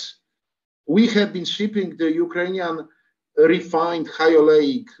U.S. We have been shipping the Ukrainian refined high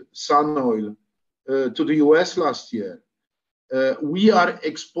oleic sun oil to the U.S. last year. We are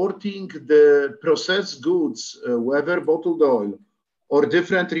exporting the processed goods, whether bottled oil or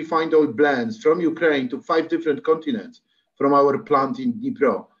different refined oil blends from Ukraine to 5 different continents from our plant in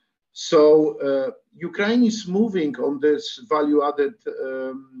Dnipro. So Ukraine is moving on this value-added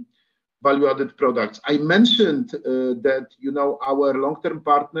products. I mentioned that, you know, our long-term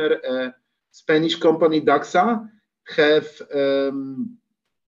partner, Spanish company Daxa, have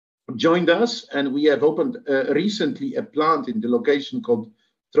joined us, and we have opened recently a plant in the location called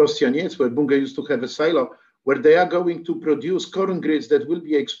Trostianiec, where Bunge used to have a silo, where they are going to produce corn grits that will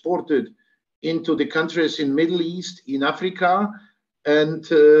be exported into the countries in Middle East, in Africa, and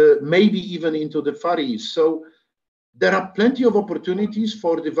maybe even into the Far East. So there are plenty of opportunities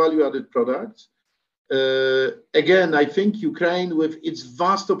for the value-added products. Again, I think Ukraine, with its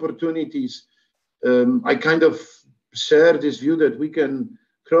vast opportunities, I kind of share this view that we can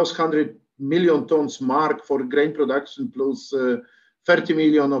cross 100 million tons mark for grain production plus 30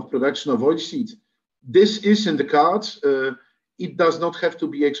 million of production of oilseeds. This is in the cards. It does not have to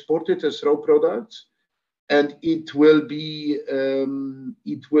be exported as raw products, and it will be an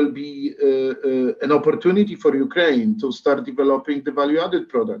opportunity for Ukraine to start developing the value-added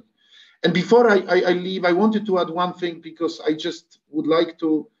product. And before I leave, I wanted to add one thing, because I just would like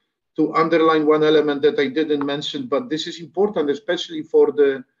to underline one element that I didn't mention, but this is important, especially for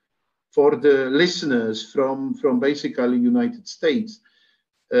the listeners from basically United States.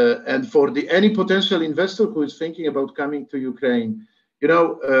 And for any potential investor who is thinking about coming to Ukraine, You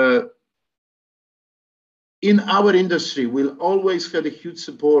know, in our industry, we'll always had a huge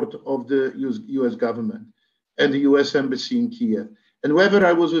support of the US government and the US Embassy in Kiev. And whether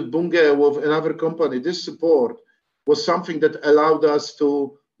I was with Bunge or with another company, this support was something that allowed us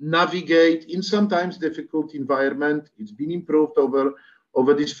to navigate in sometimes difficult environment. It's been improved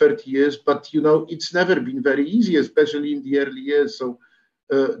over these 30 years, but you know, it's never been very easy, especially in the early years. So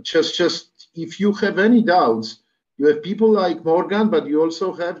just if you have any doubts, you have people like Morgan, but you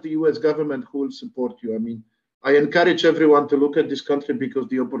also have the US government who will support you. I mean, I encourage everyone to look at this country because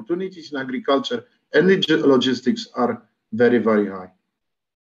the opportunities in agriculture and logistics are very, very high.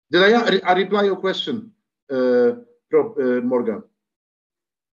 Did I reply your question, Morgan?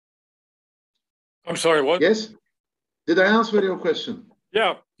 I'm sorry, what? Yes? Did I answer your question?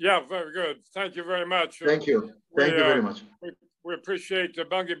 Yeah, very good. Thank you very much. Thank you. Thank you very much. We appreciate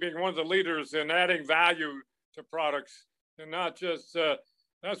Bunge being one of the leaders in adding value to products and not just,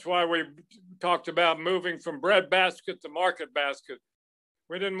 that's why we talked about moving from bread basket to market basket.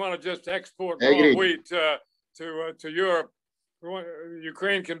 We didn't want to just export raw wheat to Europe.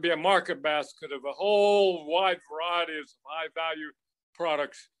 Ukraine can be a market basket of a whole wide variety of high value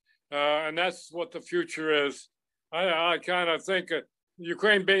products. And that's what the future is. I kind of think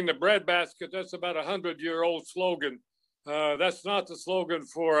Ukraine being the bread basket, that's about a 100-year-old slogan. That's not the slogan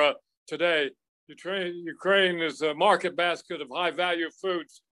for today. Ukraine is a market basket of high value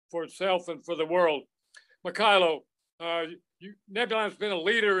foods for itself and for the world. Mikhailo, Netherlands has been a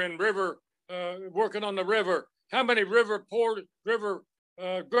leader in river, working on the river. How many river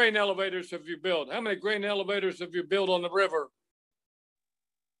grain elevators have you built? How many grain elevators have you built on the river?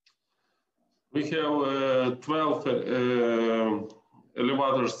 We have 12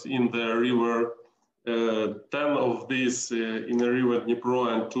 elevators in the river, 10 of these in the river Dnipro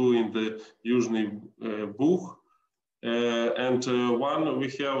and 2 in the Yuzhny Bug. And one we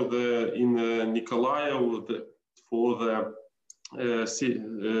have in Nikolaev for the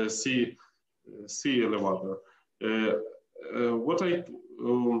sea elevator. What I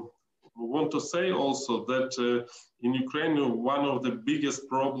want to say also that in Ukraine, one of the biggest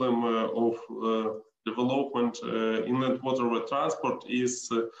problem of development inland waterway transport is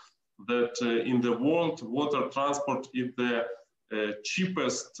that in the world, water transport is the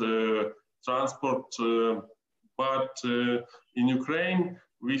cheapest transport, but in Ukraine,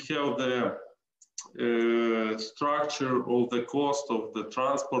 we have the structure of the cost of the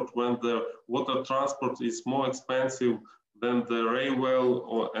transport when the water transport is more expensive than the railway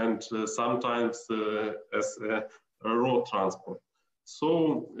and sometimes as a road transport. So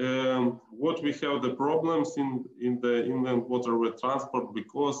what we have the problems in the inland waterway transport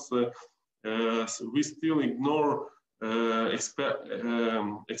because we still ignore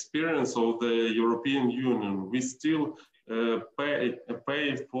experience of the European Union. We still pay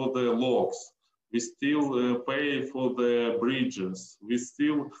for the locks. We still pay for the bridges. We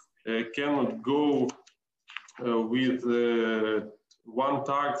still cannot go with one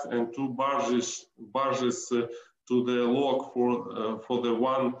tug and 2 barges to the lock for the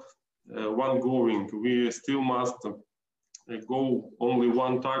one going. We still must go only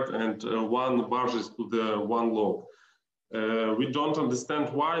one tug and 1 barges to the one lock. We don't understand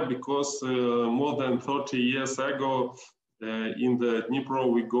why, because more than 30 years ago in the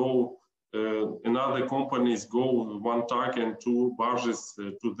Dnipro we go. Another companies go 1 tug and 2 barges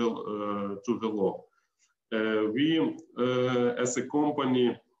to the lock. We as a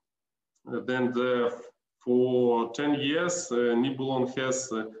company then for 10 years Nibelon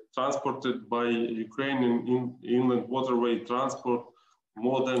has transported by Ukrainian inland waterway transport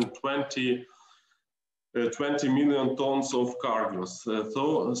more than 20 million tons of cargoes.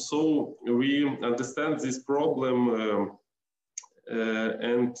 So we understand this problem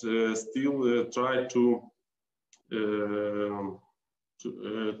and still try to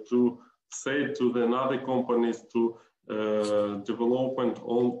say to the other companies to development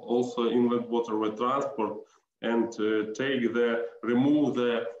also inland waterway transport and remove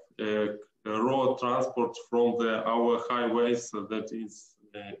the road transport from our highways that is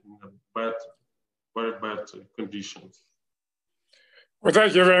in very bad conditions. Well,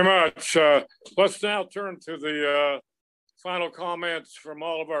 thank you very much. Let's now turn to the final comments from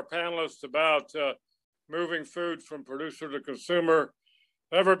all of our panelists about moving food from producer to consumer.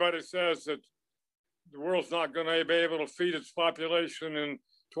 Everybody says that the world's not going to be able to feed its population in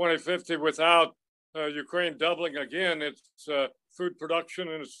 2050 without Ukraine doubling again its food production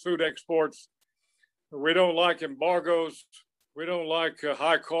and its food exports. We don't like embargoes. We don't like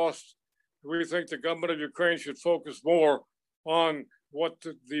high costs. We think the government of Ukraine should focus more on what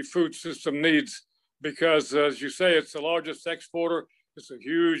the food system needs because, as you say, it's the largest exporter It's a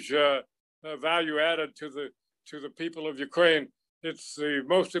huge value added to the people of Ukraine. It's the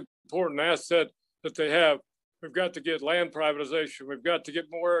most important asset that they have. We've got to get land privatization. We've got to get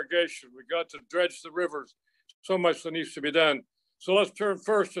more irrigation. We've got to dredge the rivers. So much that needs to be done. So let's turn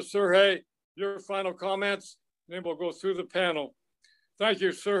first to Sergey, your final comments, and then we'll go through the panel. Thank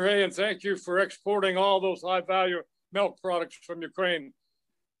you, Sergey, and thank you for exporting all those high-value milk products from Ukraine.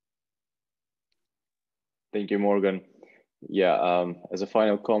 Thank you, Morgan. Yeah, as a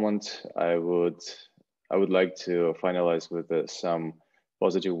final comment, I would like to finalize with some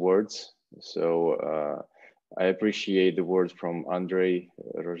positive words. So I appreciate the words from Andrei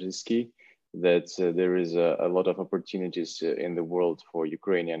Rozhitsky that there is a lot of opportunities in the world for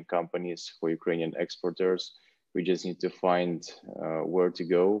Ukrainian companies, for Ukrainian exporters. We just need to find where to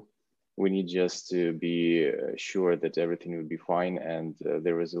go. We need just to be sure that everything will be fine. And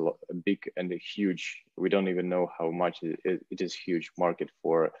there is a big and a huge, we don't even know how much it is huge market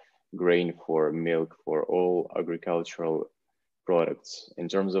for grain, for milk, for all agricultural products. In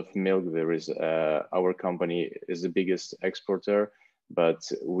terms of milk, there is our company is the biggest exporter, but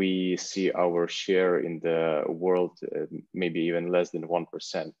we see our share in the world maybe even less than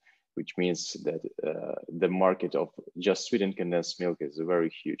 1%, which means that the market of just sweetened condensed milk is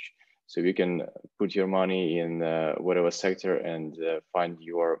very huge. So you can put your money in whatever sector and find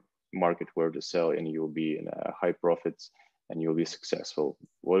your market where to sell, and you'll be in high profits and you'll be successful.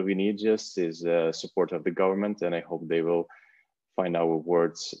 What we need just is support of the government, and I hope they will find our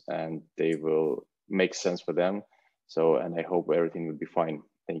words and they will make sense for them. So, and I hope everything will be fine.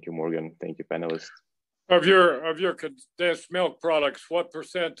 Thank you, Morgan. Thank you, panelists. Of your condensed milk products, what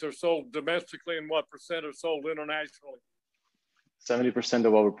percent are sold domestically and what percent are sold internationally? 70%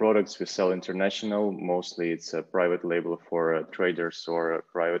 of our products we sell international. Mostly it's a private label for traders or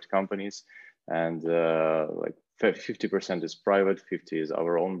private companies. And like 50% is private, 50 is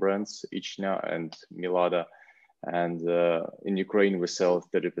our own brands, Ichna and Milada. And in Ukraine, we sell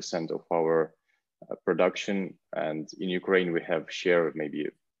 30% of our production. And in Ukraine, we have share maybe.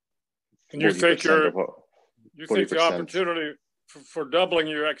 And you think the opportunity for doubling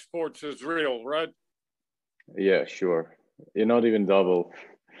your exports is real, right? Yeah, sure. You're not even double.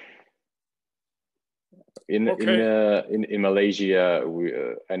 In Malaysia,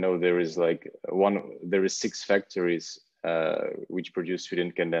 I know there is there is 6 factories which produce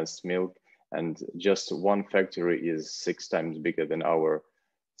sweetened condensed milk, and just one factory is 6 times bigger than our.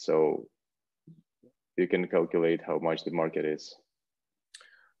 So you can calculate how much the market is.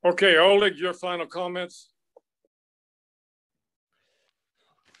 Okay, Oleg, your final comments.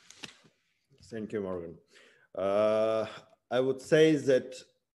 Thank you, Morgan. I would say that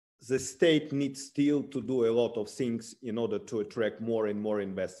the state needs still to do a lot of things in order to attract more and more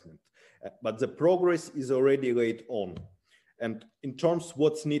investment. But the progress is already laid on. And in terms of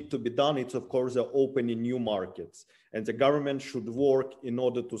what's need to be done, it's of course opening new markets. And the government should work in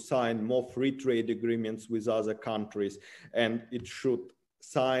order to sign more free trade agreements with other countries. And it should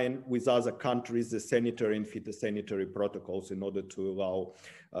sign with other countries the sanitary and phytosanitary protocols in order to allow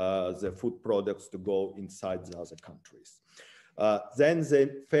the food products to go inside the other countries. Then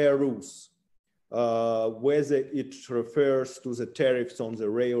the fair rules, whether it refers to the tariffs on the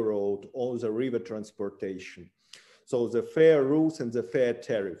railroad or the river transportation. So the fair rules and the fair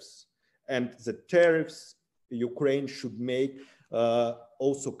tariffs. And the tariffs Ukraine should make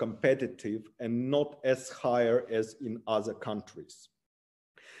also competitive and not as higher as in other countries.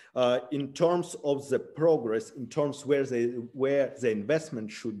 In terms of the progress, in terms where the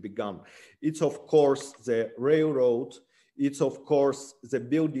investment should begin, it's of course the railroad, it's of course the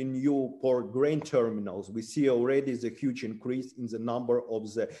building new port grain terminals. We see already the huge increase in the number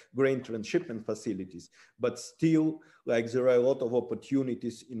of the grain transshipment facilities, but still there are a lot of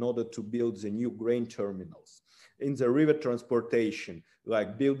opportunities in order to build the new grain terminals. In the river transportation,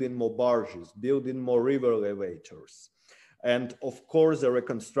 like building more barges, building more river elevators. And of course, the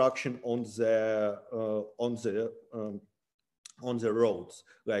reconstruction on the roads,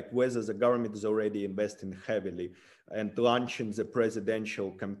 like whether the government is already investing heavily and launching the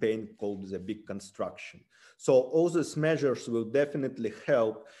presidential campaign called the Big Construction. So all these measures will definitely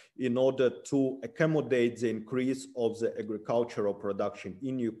help in order to accommodate the increase of the agricultural production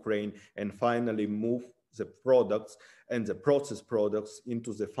in Ukraine and finally move the products and the processed products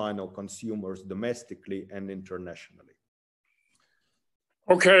into the final consumers domestically and internationally.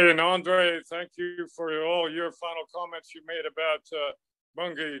 Okay, and Andrei, thank you for all your final comments you made about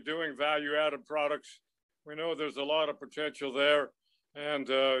Bunge doing value-added products. We know there's a lot of potential there, and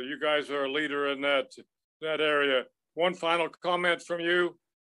you guys are a leader in that area. One final comment from you.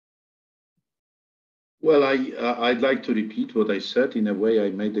 Well, I'd like to repeat what I said. In a way, I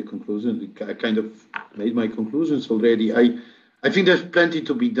made the conclusion. I kind of made my conclusions already. I think there's plenty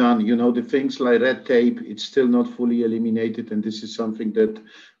to be done. You know, the things like red tape, it's still not fully eliminated, and this is something that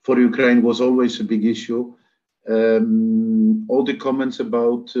for Ukraine was always a big issue. All the comments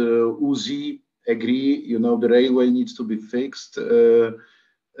about Uzi, agree. You know, the railway needs to be fixed. The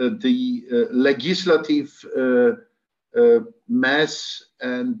legislative mess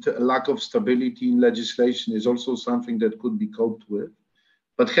and lack of stability in legislation is also something that could be coped with.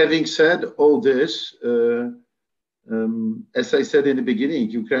 But having said all this, as I said in the beginning,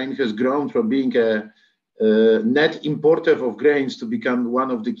 Ukraine has grown from being a net importer of grains to become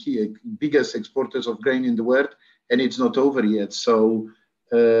one of the biggest exporters of grain in the world, and it's not over yet. So,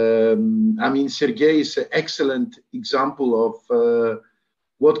 I mean, Sergei is an excellent example of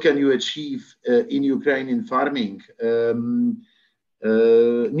what can you achieve in Ukraine in farming.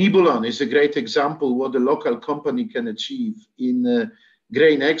 Nibulon is a great example what a local company can achieve in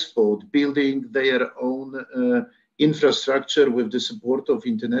grain export, building their own infrastructure with the support of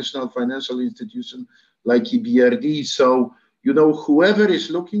international financial institutions like EBRD. So, you know, whoever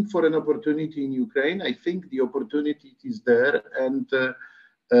is looking for an opportunity in Ukraine, I think the opportunity is there. And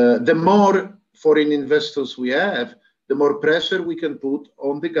the more foreign investors we have, the more pressure we can put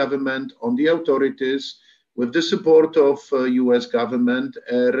on the government, on the authorities, with the support of U.S. government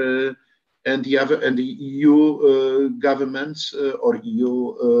and the EU governments or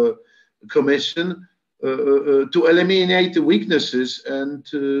EU Commission to eliminate the weaknesses and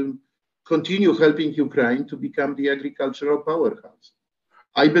continue helping Ukraine to become the agricultural powerhouse.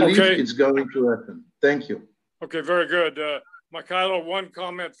 I believe it's going to happen. Thank you. Okay, very good. Mikhailo, one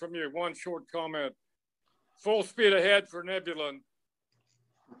comment from you, one short comment. Full speed ahead for Nebulon.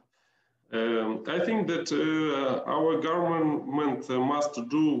 I think that our government must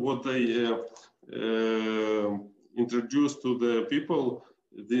do what they introduced to the people,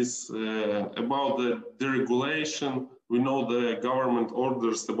 this about the deregulation. We know the government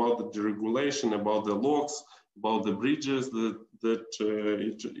orders about the deregulation, about the locks, about the bridges, that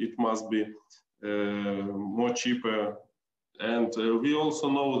it must be more cheaper. And we also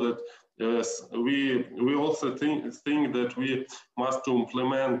know that we also think that we must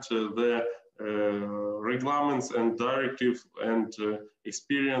implement the regulations and directives and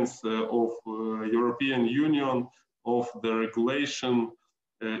experience of European Union of the regulation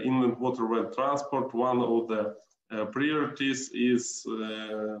inland waterway transport. One of the priorities is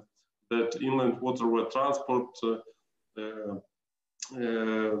that inland waterway transport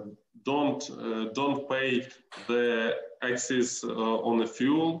don't pay the access on the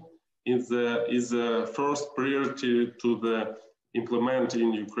fuel. Is a first priority to the implement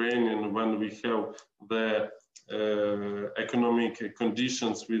in Ukraine, and when we have the economic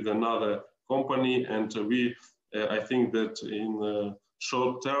conditions with another company, and we I think that in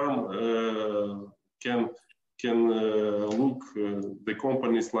short term can look the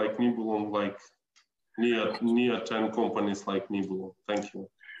companies like Nibulon, like near 10 companies like Nibulon. Thank you.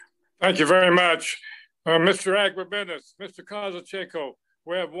 Thank you very much, Mr. Agribenis, Mr. Kozachenko.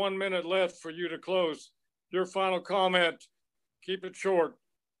 We have 1 minute left for you to close. Your final comment. Keep it short.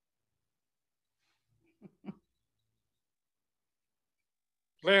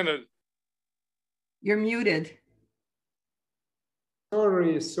 Leonid. You're muted.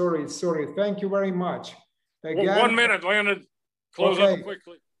 Sorry. Thank you very much. Again, well, 1 minute, Leonid. Close up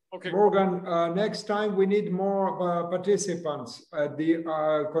quickly. Okay. Morgan, next time we need more participants at the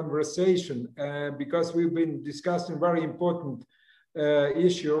conversation because we've been discussing very important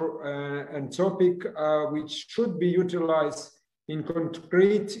issue and topic which should be utilized in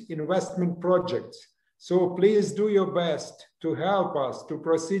concrete investment projects. So please do your best to help us to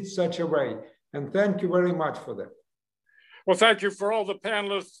proceed such a way. And thank you very much for that. Well, thank you for all the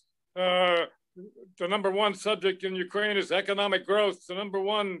panelists. The number one subject in Ukraine is economic growth. The number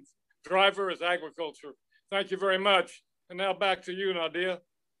one driver is agriculture. Thank you very much. And now back to you, Nadia.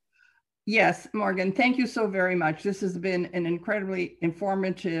 Yes, Morgan, thank you so very much. This has been an incredibly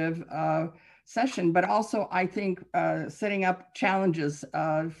informative session, but also I think setting up challenges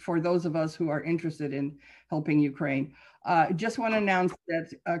for those of us who are interested in helping Ukraine. Just want to announce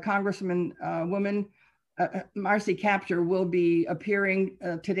that Congresswoman Marcy Kaptur will be appearing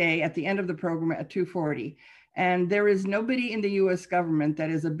today at the end of the program at 2:40. And there is nobody in the U.S. government that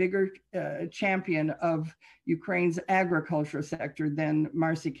is a bigger champion of Ukraine's agriculture sector than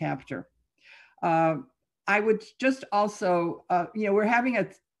Marcy Kaptur. I would just also, we're having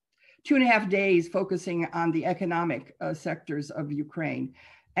 2.5 days focusing on the economic sectors of Ukraine.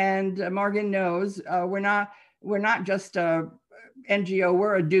 And Morgan knows we're not just NGO,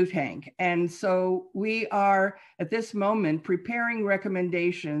 we're a do tank. And so we are at this moment preparing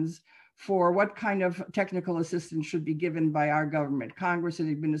recommendations for what kind of technical assistance should be given by our government, Congress and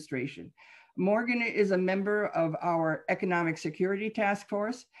administration. Morgan is a member of our Economic Security Task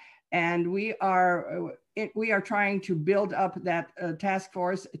Force, and we are trying to build up that task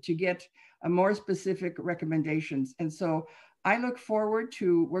force to get more specific recommendations. And so I look forward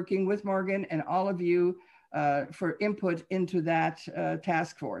to working with Morgan and all of you for input into that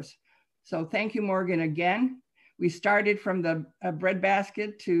task force. So thank you, Morgan, again. We started from the bread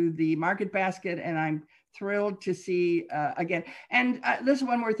basket to the market basket, and I'm thrilled to see again. And there's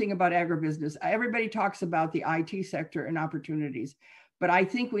one more thing about agribusiness. Everybody talks about the IT sector and opportunities, but I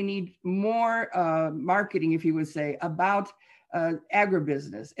think we need more marketing, if you would say, about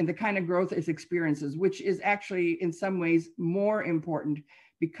agribusiness and the kind of growth it experiences, which is actually in some ways more important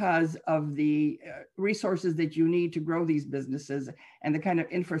because of the resources that you need to grow these businesses and the kind of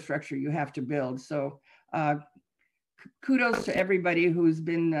infrastructure you have to build. So kudos to everybody who's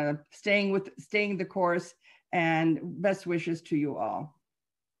been staying the course, and best wishes to you all.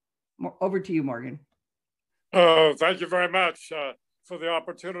 Over to you, Morgan. Thank you very much for the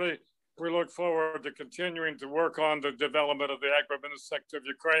opportunity. We look forward to continuing to work on the development of the agribusiness sector of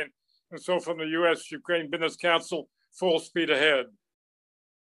Ukraine. And so from the U.S. Ukraine Business Council, full speed ahead.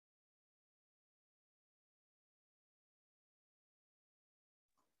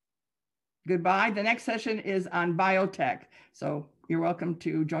 Goodbye. The next session is on biotech. So you're welcome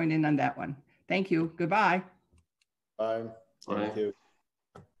to join in on that one. Thank you. Goodbye. Bye. Thank you.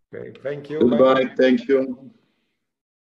 Okay, thank you. Goodbye. Thank you.